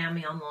 they found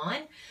me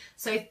online.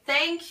 So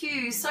thank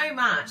you so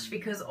much,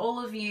 because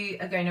all of you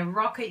are going to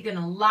rock it. You're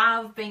going to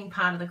love being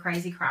part of the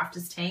Crazy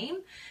Crafters team.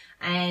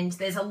 And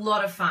there's a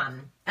lot of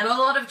fun and a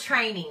lot of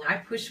training. I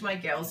push my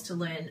girls to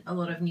learn a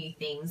lot of new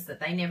things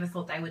that they never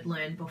thought they would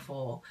learn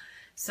before.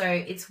 So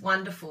it's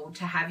wonderful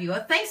to have you.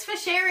 Thanks for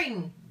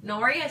sharing,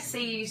 Nori. I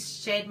see you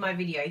shared my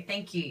video.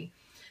 Thank you.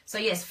 So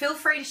yes, feel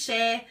free to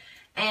share.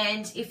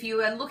 And if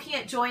you are looking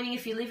at joining,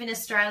 if you live in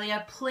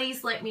Australia,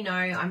 please let me know.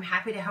 I'm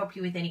happy to help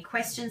you with any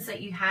questions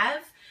that you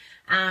have.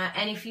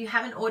 And if you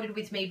haven't ordered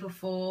with me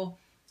before,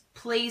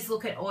 please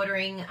look at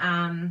ordering.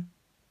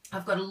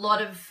 I've got a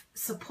lot of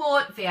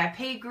support,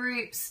 VIP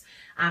groups,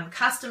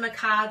 customer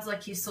cards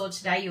like you saw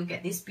today. You'll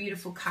get this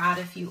beautiful card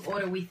if you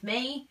order with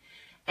me.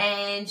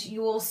 And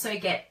you also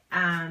get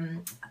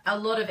a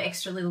lot of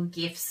extra little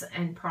gifts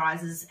and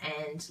prizes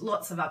and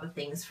lots of other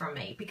things from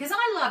me, because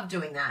I love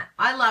doing that.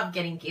 I love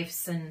getting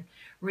gifts and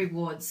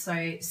rewards.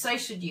 So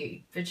should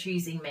you, for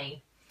choosing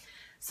me.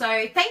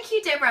 So thank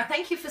you, Deborah.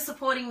 Thank you for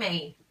supporting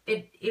me.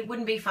 It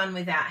wouldn't be fun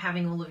without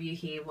having all of you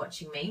here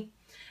watching me.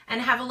 And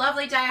have a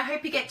lovely day. I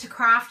hope you get to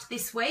craft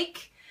this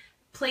week.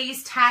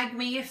 Please tag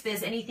me if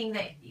there's anything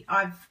that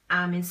I've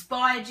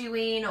inspired you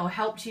in or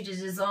helped you to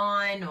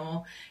design,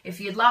 or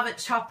if you'd love it,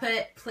 chop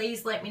it.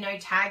 Please let me know,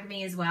 tag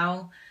me as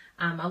well.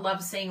 I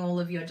love seeing all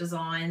of your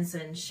designs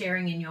and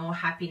sharing in your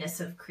happiness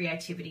of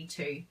creativity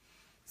too.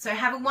 So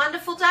have a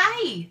wonderful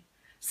day.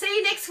 See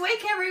you next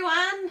week,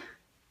 everyone.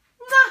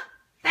 Mwah!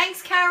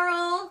 Thanks,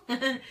 Carol.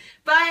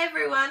 Bye,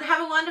 everyone.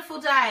 Have a wonderful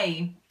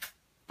day.